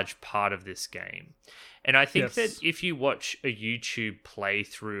a large part of this game. And I think that if you watch a YouTube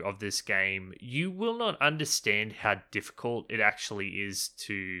playthrough of this game, you will not understand how difficult it actually is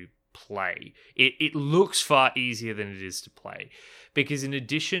to play. It looks far easier than it is to play. Because in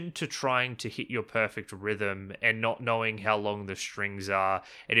addition to trying to hit your perfect rhythm and not knowing how long the strings are,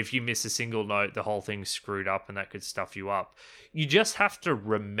 and if you miss a single note, the whole thing's screwed up and that could stuff you up, you just have to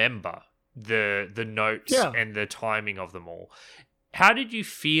remember the notes and the timing of them all. How did you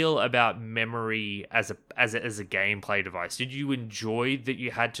feel about memory as a gameplay device? Did you enjoy that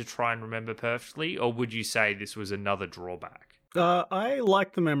you had to try and remember perfectly, or would you say this was another drawback? I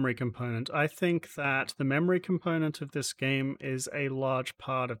like the memory component. I think that the memory component of this game is a large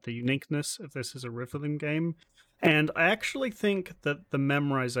part of the uniqueness of this as a rhythm game. And I actually think that the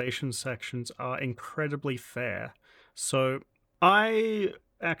memorization sections are incredibly fair. So I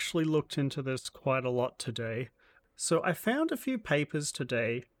actually looked into this quite a lot today. So I found a few papers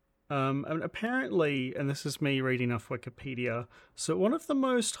today. And apparently, and this is me reading off Wikipedia, so one of the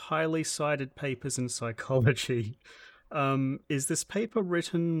most highly cited papers in psychology is this paper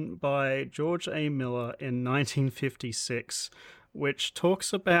written by George A. Miller in 1956, which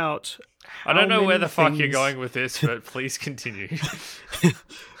talks about... I don't know where the fuck you're going with this, but please continue.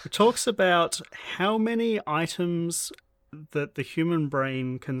 It talks about how many items that the human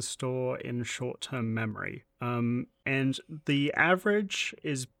brain can store in short-term memory. And the average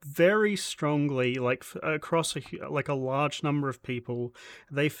is very strongly, across a large number of people,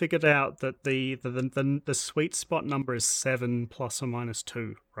 they figured out that the sweet spot number is 7 plus or minus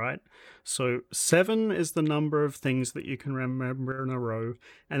 2, right? So 7 is the number of things that you can remember in a row,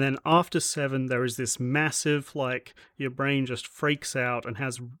 and then after 7 there is this massive, your brain just freaks out and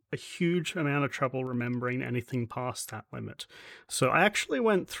has a huge amount of trouble remembering anything past that limit. So I actually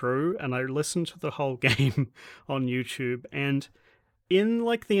went through and I listened to the whole game on YouTube, and in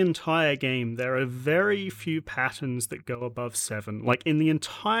the entire game there are very few patterns that go above 7. In the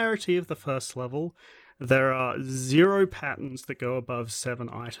entirety of the first level there are 0 patterns that go above 7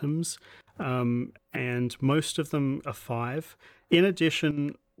 items, and most of them are 5. In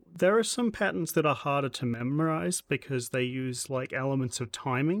addition, there are some patterns that are harder to memorize because they use like elements of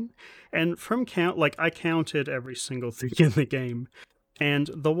timing. And from I counted every single thing in the game.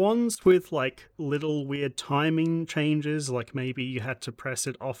 And the ones with like little weird timing changes, like maybe you had to press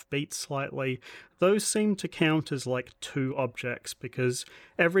it off beat slightly, those seem to count as like 2 objects, because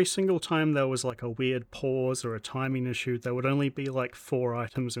every single time there was like a weird pause or a timing issue, there would only be like 4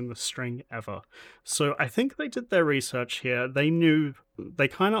 items in the string ever. So I think they did their research here. They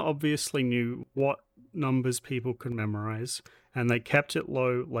kind of obviously knew what numbers people could memorize, and they kept it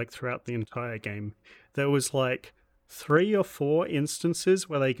low like throughout the entire game. There was like 3 or 4 instances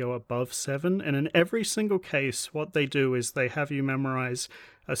where they go above 7, and in every single case, what they do is they have you memorize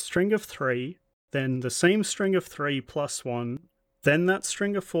a string of 3, then the same string of 3 plus 1, then that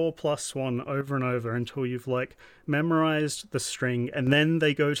string of 4 plus 1 over and over until you've like memorized the string, and then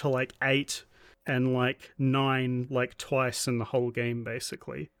they go to like 8 and like 9 like twice in the whole game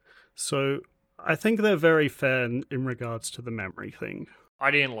basically. So I think they're very fair in regards to the memory thing. I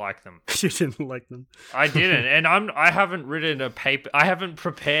didn't like them. You didn't like them. I didn't, and I haven't written a paper. I haven't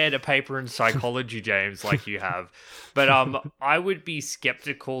prepared a paper in psychology, James, like you have. But I would be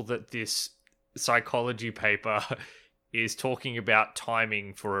skeptical that this psychology paper is talking about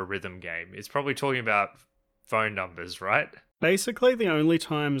timing for a rhythm game. It's probably talking about phone numbers, right? Basically, the only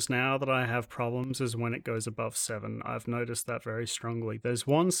times now that I have problems is when it goes above 7. I've noticed that very strongly. There's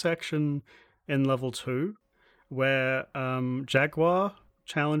one section in level 2 where Jaguar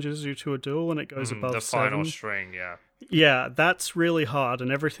challenges you to a duel and it goes above the 7. final string, yeah. Yeah, that's really hard,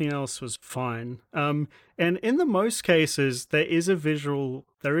 and everything else was fine. And in the most cases, there is a visual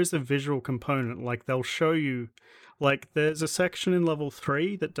component. Like they'll show you, like there's a section in level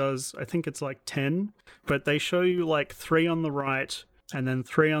 3 that does, I think it's like 10, but they show you like 3 on the right and then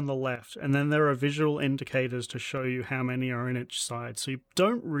 3 on the left, and then there are visual indicators to show you how many are in each side. So you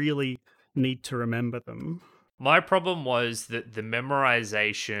don't really need to remember them. My problem was that the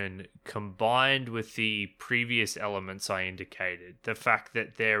memorization combined with the previous elements I indicated, the fact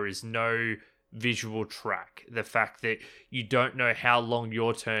that there is no visual track, the fact that you don't know how long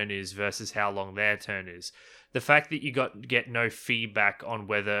your turn is versus how long their turn is, the fact that you get no feedback on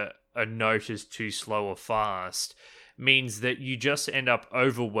whether a note is too slow or fast, means that you just end up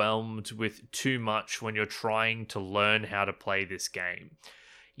overwhelmed with too much when you're trying to learn how to play this game.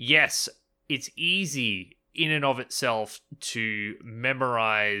 Yes, it's easy in and of itself to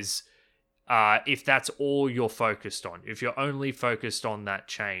memorize if that's all you're focused on, if you're only focused on that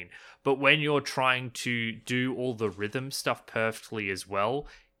chain. But when you're trying to do all the rhythm stuff perfectly as well,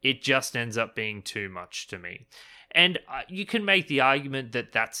 it just ends up being too much to me. And you can make the argument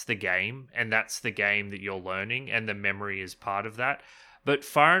that that's the game, and that's the game that you're learning, and the memory is part of that. But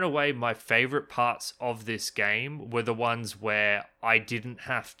far and away, my favorite parts of this game were the ones where I didn't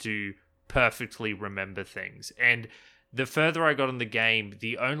have to perfectly remember things. And the further I got in the game,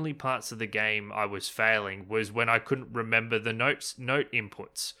 the only parts of the game I was failing was when I couldn't remember the note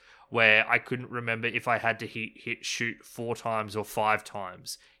inputs, where I couldn't remember if I had to hit shoot 4 times or 5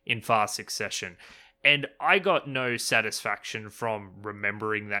 times in fast succession. And I got no satisfaction from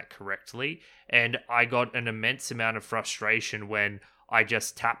remembering that correctly, and I got an immense amount of frustration when I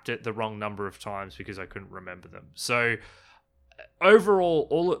just tapped it the wrong number of times because I couldn't remember them. So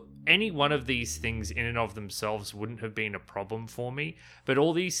overall, any one of these things in and of themselves wouldn't have been a problem for me, but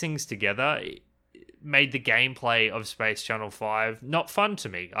all these things together made the gameplay of Space Channel 5 not fun to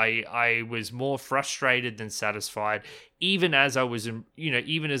me. I was more frustrated than satisfied, even as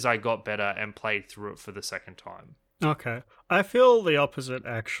I got better and played through it for the second time. Okay. I feel the opposite,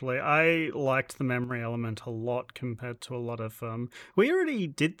 actually. I liked the memory element a lot compared to a lot of... we already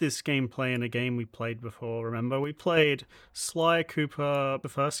did this gameplay in a game we played before, remember? We played Sly Cooper, the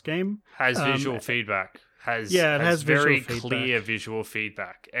first game. Has visual feedback. It has very clear visual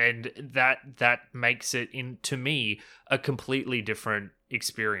feedback. And that makes it, to me, a completely different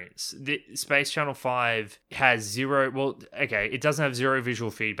experience. The Space Channel 5 has zero... Well, okay, it doesn't have zero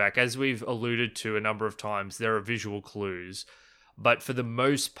visual feedback. As we've alluded to a number of times, there are visual clues. But for the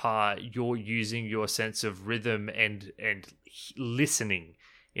most part, you're using your sense of rhythm and listening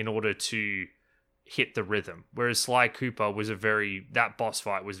in order to hit the rhythm. Whereas Sly Cooper was that boss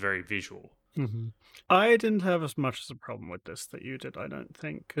fight was very visual. Mm-hmm. I didn't have as much as a problem with this that you did, I don't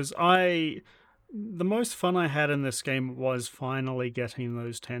think. Because the most fun I had in this game was finally getting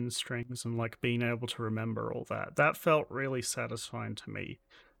those 10 strings and like being able to remember all that. That felt really satisfying to me.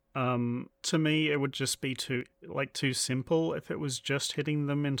 To me, it would just be too simple if it was just hitting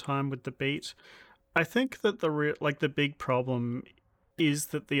them in time with the beat. I think that the big problem is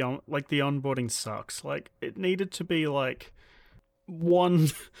that the onboarding sucks. Like, it needed to be like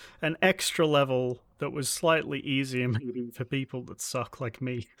an extra level that was slightly easier maybe for people that suck like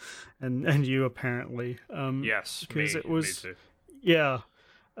me and you apparently. Yes, because me, it was me too. yeah,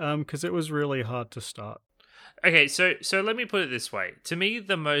 because it was really hard to start. Okay, so let me put it this way. To me,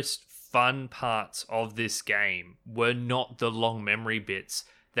 the most fun parts of this game were not the long memory bits.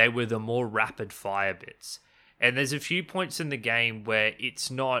 They were the more rapid fire bits. And there's a few points in the game where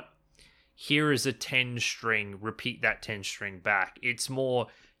it's not, here is a 10 string, repeat that 10 string back. It's more,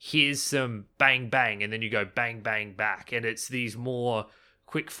 here's some bang bang, and then you go bang bang back. And it's these more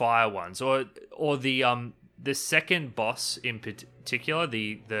quick fire ones. Or the second boss in particular,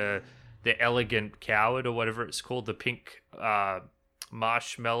 the elegant coward or whatever it's called, the pink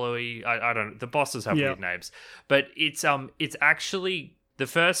marshmallowy. I don't know. The bosses have weird names, but it's actually the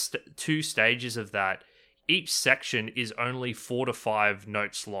first two stages of that. Each section is only 4 to 5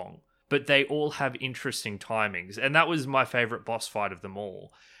 notes long, but they all have interesting timings, and that was my favorite boss fight of them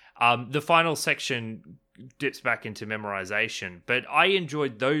all. The final section dips back into memorization, but I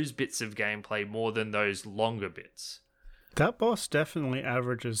enjoyed those bits of gameplay more than those longer bits. That boss definitely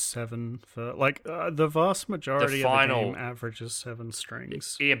averages 7 for the vast majority of the game averages 7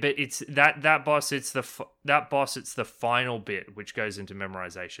 strings. Yeah, but it's that boss. It's the final bit which goes into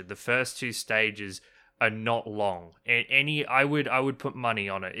memorization. The first two stages are not long. I would put money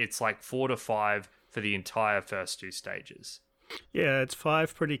on it. It's like 4 to 5 for the entire first two stages. Yeah, it's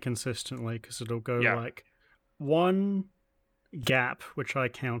 5 pretty consistently because it'll go like 1 gap, which I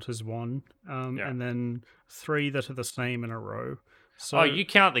count as 1, and then 3 that are the same in a row. So you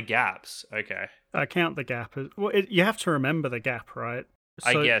count the gaps. Okay. I count the gap. Well, you have to remember the gap, right?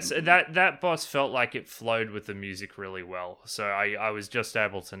 I guess that boss felt like it flowed with the music really well, so I was just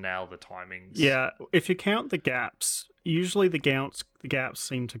able to nail the timings. Yeah, if you count the gaps, usually the gaps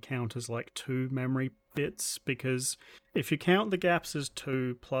seem to count as like 2 memory bits, because if you count the gaps as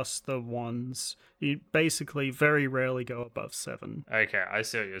 2 plus the 1s, you basically very rarely go above 7. Okay, I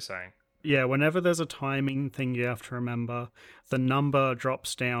see what you're saying. Yeah, whenever there's a timing thing you have to remember, the number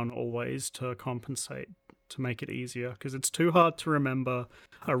drops down always to compensate, to make it easier, because it's too hard to remember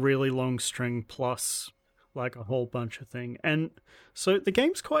a really long string plus like a whole bunch of thing. And so the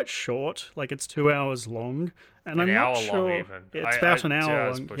game's quite short, like it's 2 hours long, and I'm not sure it's about an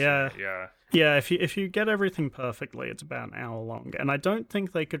hour long. Yeah, if you get everything perfectly, it's about an hour long, and I don't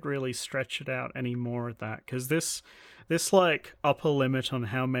think they could really stretch it out any more at that, because this like upper limit on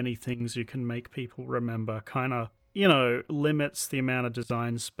how many things you can make people remember kind of, limits the amount of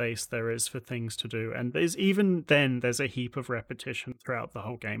design space there is for things to do. And there's a heap of repetition throughout the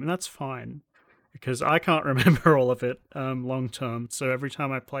whole game, and that's fine, because I can't remember all of it long term. So every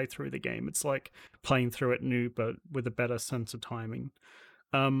time I play through the game, it's like playing through it new, but with a better sense of timing.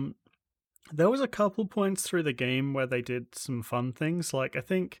 There was a couple points through the game where they did some fun things. Like, I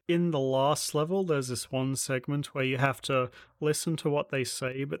think in the last level, there's this one segment where you have to listen to what they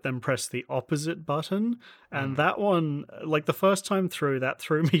say, but then press the opposite button. And that one, like the first time through, that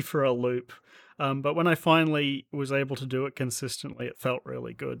threw me for a loop. But when I finally was able to do it consistently, it felt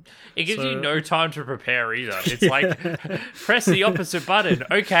really good. It gives you no time to prepare either. It's like, press the opposite button.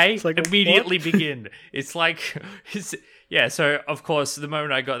 Okay, it's like, immediately begin. It's like, so of course, the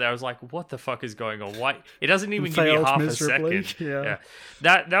moment I got there, I was like, what the fuck is going on? Why? It doesn't even give you half miserably. A second. Yeah.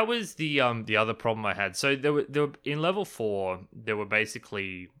 That was the other problem I had. So there were in level 4, there were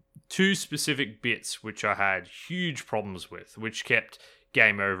basically 2 specific bits which I had huge problems with, which kept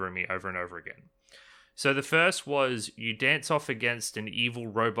game over me over and over again. So the first was you dance off against an evil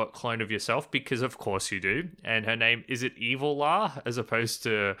robot clone of yourself, because of course you do, and her name, is it Evil La as opposed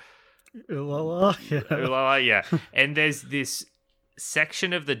to Ulala? Ulala, yeah. And there's this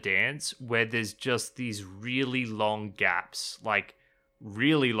section of the dance where there's just these really long gaps, like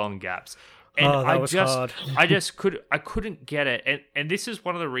really long gaps. And hard. I couldn't get it. And this is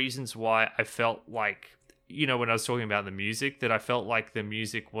one of the reasons why I felt like, when I was talking about the music, that I felt like the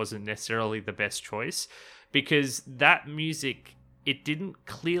music wasn't necessarily the best choice, because that music, it didn't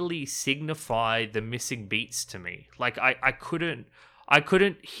clearly signify the missing beats to me. Like I couldn't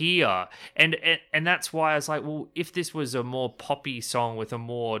hear, and that's why I was like, well, if this was a more poppy song with a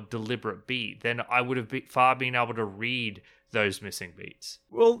more deliberate beat, then I would have been able to read those missing beats.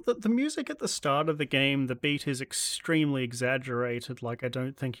 Well, the music at the start of the game, the beat is extremely exaggerated. Like, I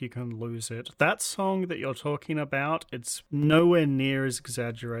don't think you can lose it. That song that you're talking about, it's nowhere near as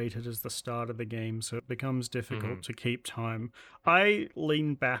exaggerated as the start of the game, so it becomes difficult to keep time. I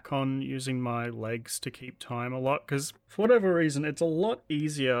lean back on using my legs to keep time a lot, because for whatever reason, it's a lot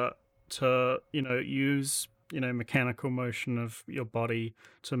easier to, use mechanical motion of your body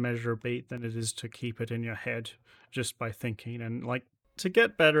to measure a beat than it is to keep it in your head. just by thinking. And like to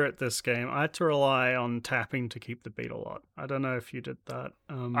get better at this game, I had to rely on tapping to keep the beat a lot. I don't know if you did that.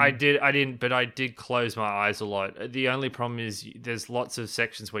 I didn't, but I did close my eyes a lot. The only problem is there's lots of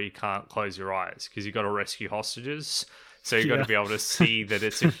sections where you can't close your eyes because you've got to rescue hostages. So you've got to be able to see that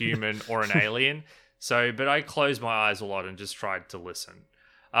it's a human or an alien. So, but I closed my eyes a lot and just tried to listen.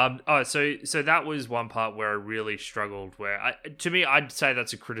 So that was one part where I really struggled. To me, I'd say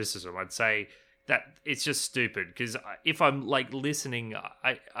that's a criticism. I'd say that it's just stupid because if I'm like listening,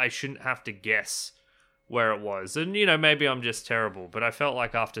 I shouldn't have to guess where it was. And maybe I'm just terrible, but I felt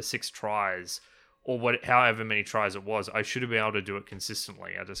like after 6 tries or however many tries it was, I should have been able to do it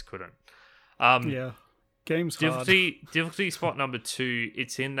consistently. I just couldn't. Yeah, game's hard. Difficulty spot number 2.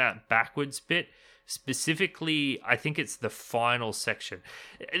 It's in that backwards bit. Specifically, I think it's the final section.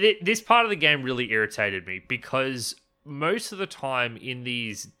 This part of the game really irritated me because most of the time in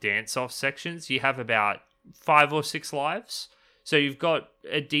these dance-off sections, you have about 5 or 6 lives. So you've got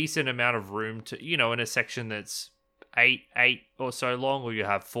a decent amount of room to, in a section that's 8 or so long, or you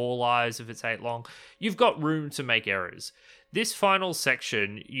have 4 lives if it's 8 long. You've got room to make errors. This final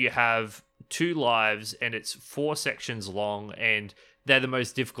section, you have 2 lives and it's 4 sections long, and they're the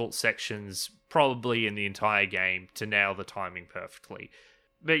most difficult sections probably in the entire game to nail the timing perfectly.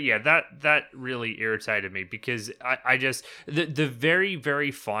 But yeah, that really irritated me because I just the very, very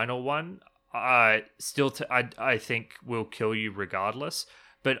final one I think will kill you regardless.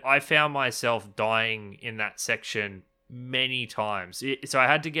 But I found myself dying in that section many times. So I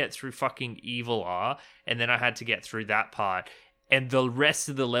had to get through fucking Evil R, and then I had to get through that part. And the rest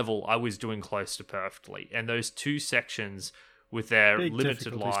of the level I was doing close to perfectly. And those 2 sections with their Big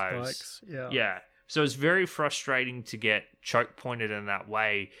limited lives. Spikes. Yeah. Yeah. So it's very frustrating to get choke pointed in that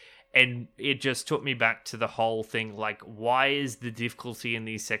way. And it just took me back to the whole thing. Like, why is the difficulty in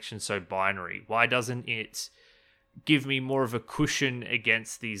these sections so binary? Why doesn't it give me more of a cushion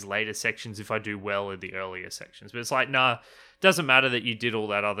against these later sections if I do well in the earlier sections? But it's like, nah, doesn't matter that you did all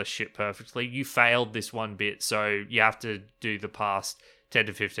that other shit perfectly. You failed this one bit, so you have to do the past 10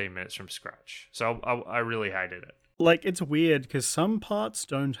 to 15 minutes from scratch. So I really hated it. Like, it's weird because some parts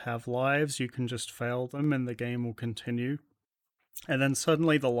don't have lives. You can just fail them and the game will continue. And then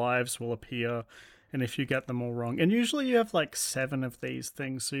suddenly the lives will appear, and if you get them all wrong, and usually you have like 7 of these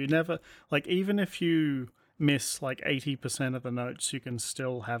things, so you never, like, even if you miss like 80% of the notes, you can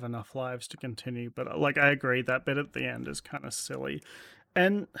still have enough lives to continue. But like, I agree, that bit at the end is kind of silly.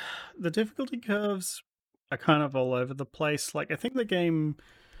 And the difficulty curves are kind of all over the place. Like, I think the game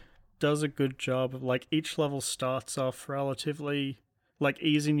does a good job of, like, each level starts off relatively, like,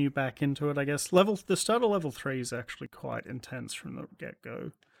 easing you back into it, I guess. The start of level 3 is actually quite intense from the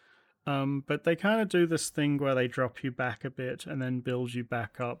get-go. But they kind of do this thing where they drop you back a bit and then build you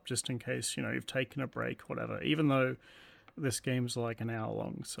back up just in case, you've taken a break, whatever, even though this game's like an hour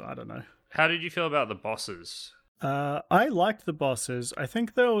long, so I don't know. How did you feel about the bosses? I liked the bosses. I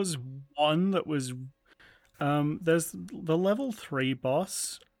think there was one that was... there's the level 3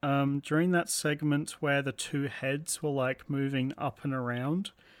 boss... during that segment where the 2 heads were like moving up and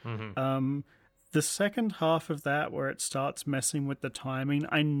around, the second half of that where it starts messing with the timing,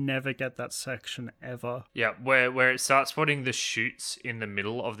 I never get that section ever. Yeah, where it starts putting the chutes in the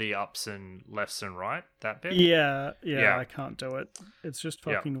middle of the ups and lefts and right, that bit? Yeah, I can't do it. It's just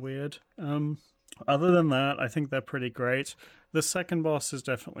fucking weird. Other than that, I think they're pretty great. The second boss is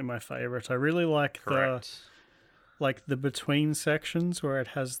definitely my favorite. I really like the between sections where it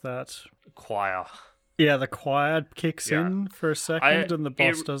has that choir. Yeah, the choir kicks in for a second and the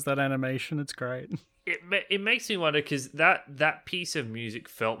boss does that animation. It's great. It makes me wonder because that piece of music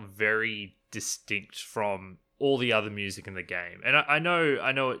felt very distinct from all the other music in the game. And I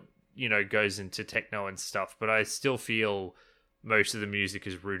know it goes into techno and stuff, but I still feel most of the music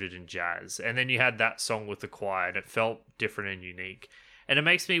is rooted in jazz. And then you had that song with the choir and it felt different and unique. And it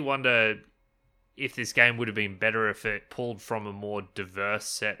makes me wonder if this game would have been better if it pulled from a more diverse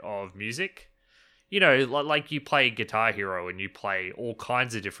set of music. Like you play Guitar Hero and you play all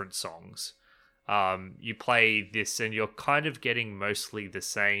kinds of different songs. You play this and you're kind of getting mostly the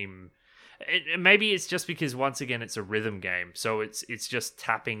same. Maybe it's just because, once again, it's a rhythm game. So it's just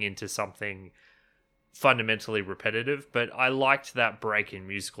tapping into something fundamentally repetitive. But I liked that break in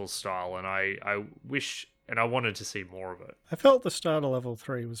musical style, and I wish... and I wanted to see more of it. I felt the start of level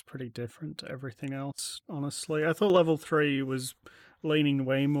 3 was pretty different to everything else, honestly. I thought level 3 was leaning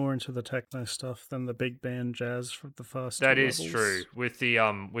way more into the techno stuff than the big band jazz for the first two levels. That is true. With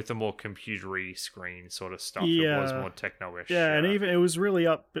the more computery screen sort of stuff, it was more techno-ish. Yeah, and even it was really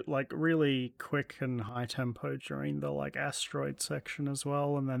really quick and high tempo during the asteroid section as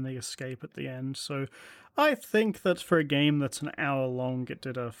well, and then the escape at the end. So I think that for a game that's an hour long, it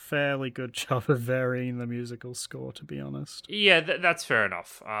did a fairly good job of varying the musical score, to be honest. Yeah, that's fair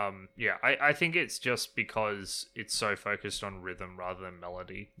enough. Yeah, I think it's just because it's so focused on rhythm rather than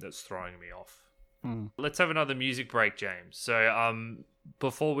melody that's throwing me off. Let's have another music break, James. So,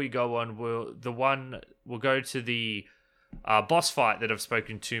 before we go on, we'll go to the boss fight that I've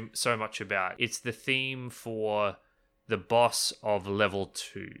spoken to so much about. It's the theme for the boss of level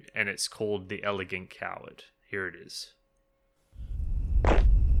 2, and it's called the Elegant Coward. Here it is.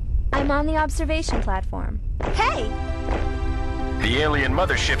 I'm on the observation platform. Hey! The alien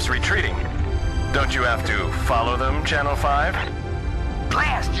mothership's retreating. Don't you have to follow them, Channel 5?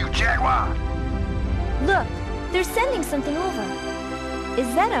 Blast you, Jaguar! Look, they're sending something over.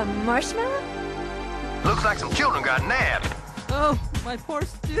 Is that a marshmallow? Looks like some children got nabbed. Oh, my poor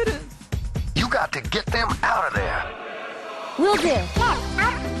students. You got to get them out of there. Will do. Left,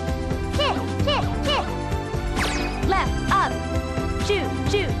 up, kick, kick, kick. Left, up, shoot,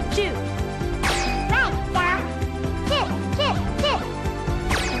 shoot, shoot. Right, down, kick, kick, kick.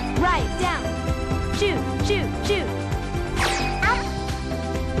 Right, down, shoot, shoot, shoot. Up,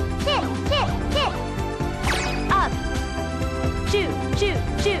 kick, kick, kick. Up, shoot, shoot,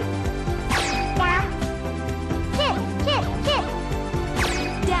 shoot. Down, kick, kick, kick.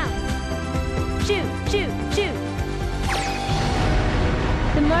 Down, shoot, shoot, shoot.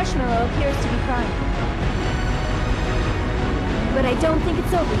 The marshmallow appears to be crying. But I don't think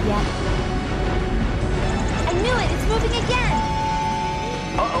it's over yet. I knew it! It's moving again!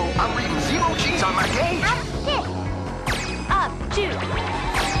 Uh-oh, I'm reading 0 G's on my gauge. Up, kick. Up, shoot.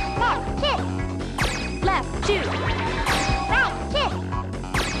 Left, kick. Left, shoot. Right, kick.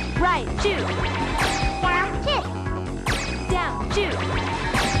 Right, shoot. Down, kick. Down, shoot.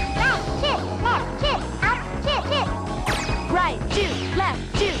 Left, kick. Up, kick, kick. Right, shoot. Left,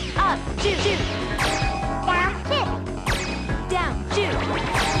 shoot. Up, shoot, shoot. Down, kick. Down, shoot.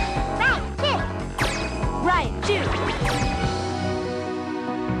 Right, kick. Right, shoot.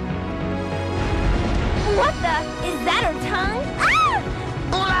 What the? Is that her tongue? Ah!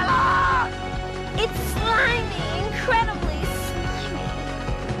 Ooh la la! It's slimy, incredibly slimy.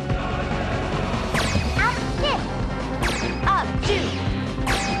 Up, kick. Up, shoot.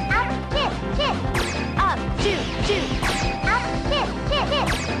 Up, kick, kick. Up, shoot, shoot. Up, kick, kick, kick.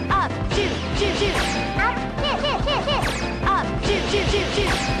 Up, shoot, shoot, shoot. Up, kick, kick, kick, kick. Up, shoot, shoot, shoot,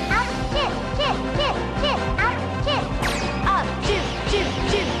 shoot. Up, kick, kick, kick, kick. Up, kick. Up, shoot, shoot,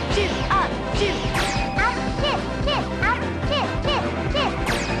 shoot, shoot. Up, shoot. Up, kick, kick. Up, kick, kick, kick.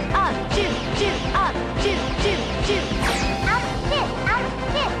 Up, shoot, shoot. Up, shoot, shoot, shoot. Up, kick, kick,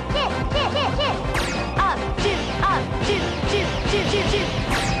 kick, kick, kick, kick. Up, shoot, shoot, shoot, shoot, shoot, shoot.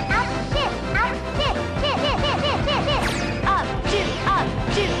 Up, kick, kick, kick, kick, kick, kick, kick, kick. Up, shoot,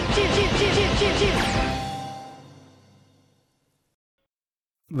 shoot, shoot, shoot, shoot, shoot, shoot, shoot.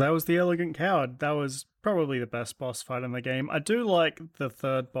 That was the Elegant Coward. That was probably the best boss fight in the game. I do like the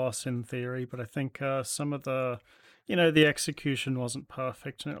third boss in theory, but I think some of the, the execution wasn't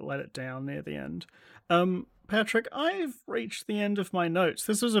perfect and it let it down near the end. Patrick, I've reached the end of my notes.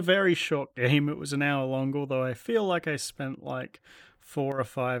 This was a very short game. It was an hour long, although I feel like I spent like 4 or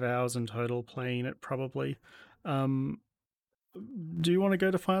 5 hours in total playing it probably. Do you want to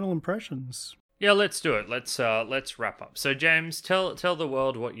go to final impressions? Yeah, let's do it. Let's wrap up. So, James, tell the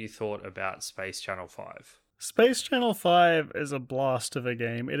world what you thought about Space Channel 5. Space Channel 5 is a blast of a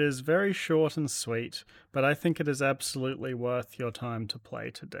game. It is very short and sweet, but I think it is absolutely worth your time to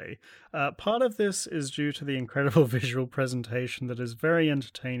play today. Part of this is due to the incredible visual presentation that is very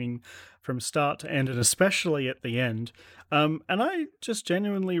entertaining from start to end, and especially at the end. And I just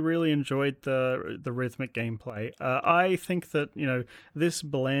genuinely really enjoyed the rhythmic gameplay. I think that, this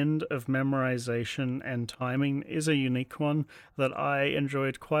blend of memorization and timing is a unique one that I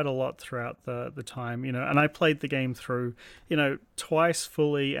enjoyed quite a lot throughout the time, and I played the game through, twice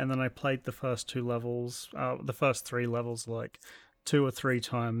fully, and then I played the first 2 levels, the first 3 levels like 2 or 3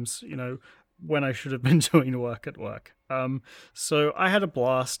 times, when I should have been doing work at work. So I had a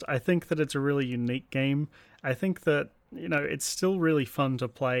blast. I think that it's a really unique game. I think that, it's still really fun to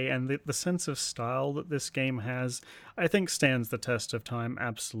play, and the sense of style that this game has, I think stands the test of time,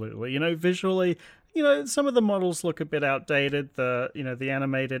 absolutely. Visually, some of the models look a bit outdated. The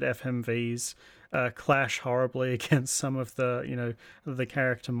animated FMVs clash horribly against some of the, the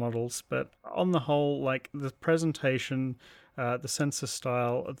character models, but on the whole, like, the presentation the sensor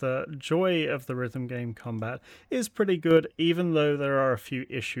style, the joy of the rhythm game combat is pretty good, even though there are a few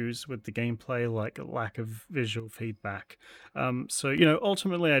issues with the gameplay, like a lack of visual feedback. So,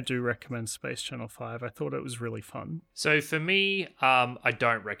 ultimately I do recommend Space Channel 5. I thought it was really fun. So for me, I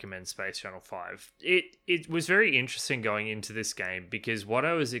don't recommend Space Channel 5. It was very interesting going into this game because what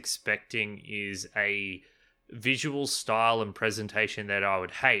I was expecting is a visual style and presentation that I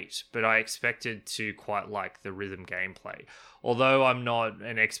would hate, but I expected to quite like the rhythm gameplay. Although I'm not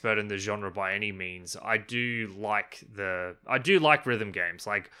an expert in the genre by any means, I do like rhythm games.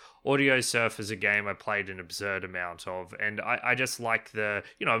 Like Audio Surf is a game I played an absurd amount of, and I just like I'm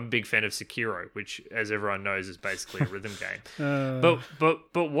a big fan of Sekiro, which, as everyone knows, is basically a rhythm game.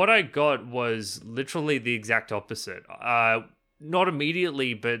 But what I got was literally the exact opposite. Not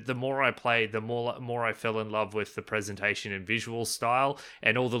immediately, but the more I played, the more I fell in love with the presentation and visual style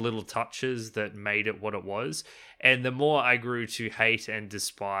and all the little touches that made it what it was. And the more I grew to hate and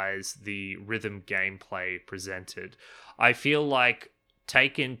despise the rhythm gameplay presented. I feel like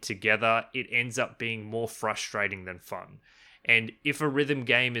taken together, it ends up being more frustrating than fun. And if a rhythm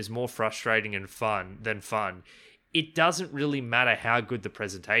game is more frustrating and fun, it doesn't really matter how good the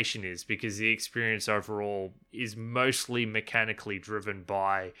presentation is because the experience overall is mostly mechanically driven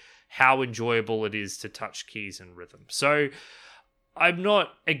by how enjoyable it is to touch keys and rhythm. So I'm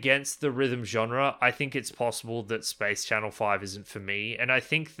not against the rhythm genre. I think it's possible that Space Channel 5 isn't for me. And I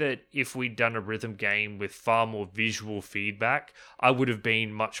think that if we'd done a rhythm game with far more visual feedback, I would have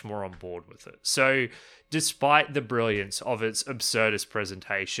been much more on board with it. So despite the brilliance of its absurdist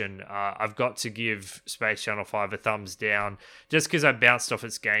presentation, I've got to give Space Channel 5 a thumbs down just because I bounced off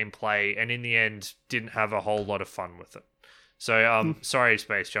its gameplay and in the end didn't have a whole lot of fun with it. So, sorry,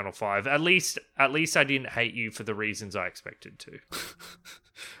 Space Channel 5. At least I didn't hate you for the reasons I expected to.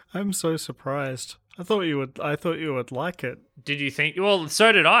 I'm so surprised. I thought you would like it. Did you think? Well,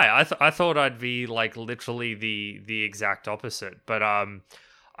 so did I. I thought I'd be like literally the exact opposite. But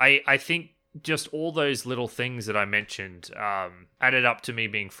I think just all those little things that I mentioned added up to me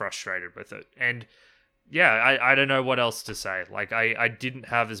being frustrated with it. And yeah, I don't know what else to say. Like I didn't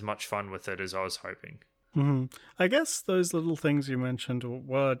have as much fun with it as I was hoping. Mm-hmm. I guess those little things you mentioned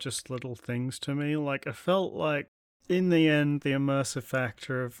were just little things to me. Like, I felt like, in the end, the immersive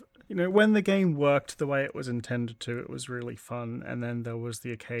factor of, when the game worked the way it was intended to, it was really fun. And then there was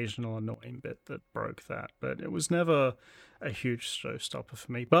the occasional annoying bit that broke that. But it was never a huge showstopper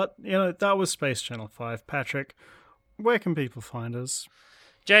for me. But, that was Space Channel 5. Patrick, where can people find us?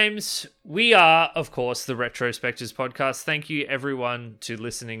 James, we are, of course, the Retrospectors podcast. Thank you, everyone, to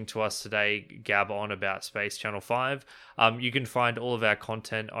listening to us today gab on about Space Channel 5. You can find all of our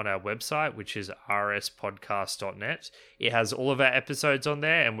content on our website, which is rspodcast.net. It has all of our episodes on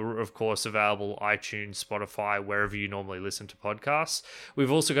there, and we're, of course, available iTunes, Spotify, wherever you normally listen to podcasts.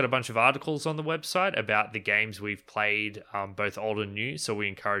 We've also got a bunch of articles on the website about the games we've played, both old and new, so we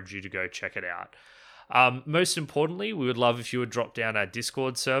encourage you to go check it out. Most importantly, we would love if you would drop down our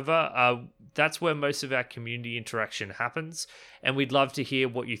Discord server. That's where most of our community interaction happens, and we'd love to hear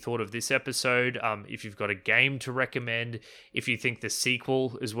what you thought of this episode. If you've got a game to recommend, if you think the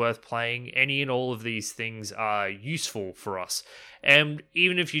sequel is worth playing, any and all of these things are useful for us. And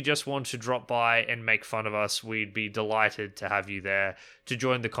even if you just want to drop by and make fun of us, we'd be delighted to have you there to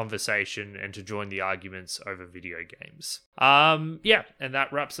join the conversation and to join the arguments over video games. Yeah, and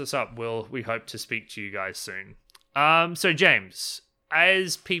that wraps us up. We hope to speak to you guys soon. So James,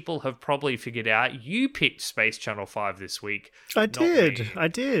 as people have probably figured out, you picked Space Channel 5 this week. I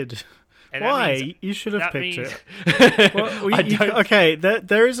did. And why? You should have picked it. Well, okay,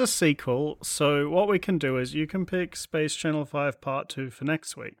 there is a sequel, so what we can do is you can pick Space Channel 5 Part 2 for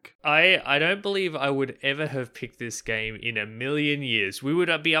next week. I don't believe I would ever have picked this game in a million years. We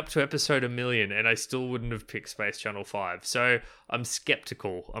would be up to episode 1,000,000 and I still wouldn't have picked Space Channel 5. So I'm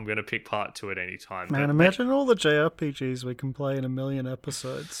skeptical I'm going to pick Part 2 at any time. Man, imagine all the JRPGs we can play in 1,000,000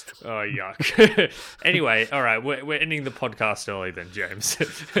 episodes. Oh, yuck. Anyway, all right, we're ending the podcast early then, James.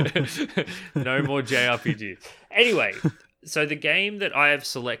 No more JRPGs. Anyway, so the game that I have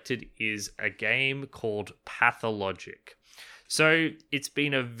selected is a game called Pathologic. So it's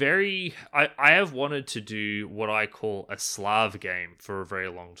been I have wanted to do what I call a Slav game for a very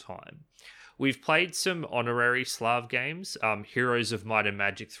long time. We've played some honorary Slav games, Heroes of Might and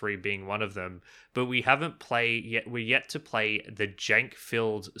Magic 3 being one of them, but we haven't played yet. We're yet to play the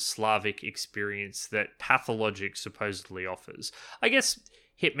jank-filled Slavic experience that Pathologic supposedly offers. I guess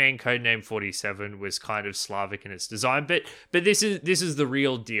Hitman Codename 47 was kind of Slavic in its design, but this is the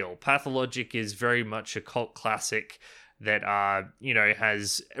real deal. Pathologic is very much a cult classic that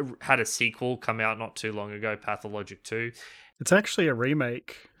has had a sequel come out not too long ago, Pathologic 2. It's actually a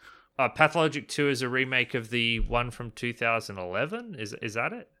remake. Pathologic 2 is a remake of the one from 2011. Is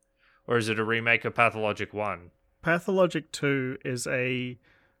that it, or is it a remake of Pathologic 1? Pathologic 2 is a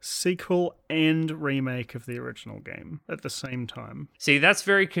sequel and remake of the original game at the same time. See, that's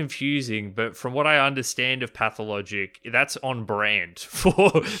very confusing, but from what I understand of Pathologic, that's on brand for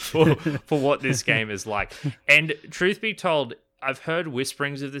what this game is like. And truth be told, I've heard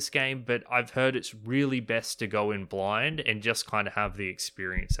whisperings of this game, but I've heard it's really best to go in blind and just kind of have the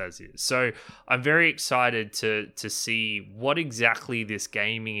experience as is. So I'm very excited to see what exactly this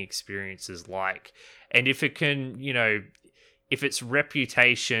gaming experience is like, and if it can, if its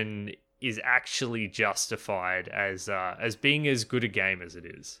reputation is actually justified as being as good a game as it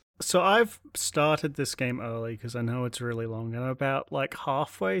is. So I've started this game early because I know it's really long. I'm about like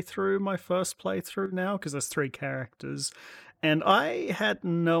halfway through my first playthrough now because there's 3 characters. And I had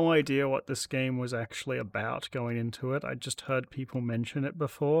no idea what this game was actually about going into it. I just heard people mention it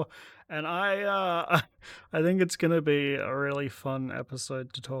before. And I think it's going to be a really fun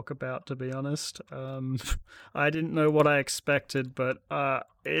episode to talk about, to be honest. I didn't know what I expected, but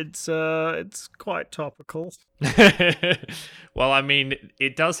it's quite topical. Well, I mean,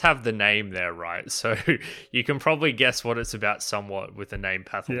 it does have the name there, right? So you can probably guess what it's about somewhat with the name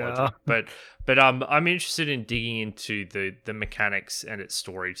Pathologic. Yeah. But I'm interested in digging into the mechanics and its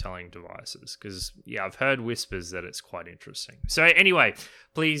storytelling devices because, I've heard whispers that it's quite interesting. So anyway,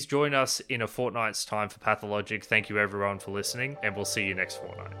 please join us in a fortnight's time for Pathologic. Thank you everyone for listening, and we'll see you next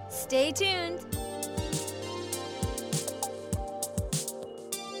fortnight. Stay tuned.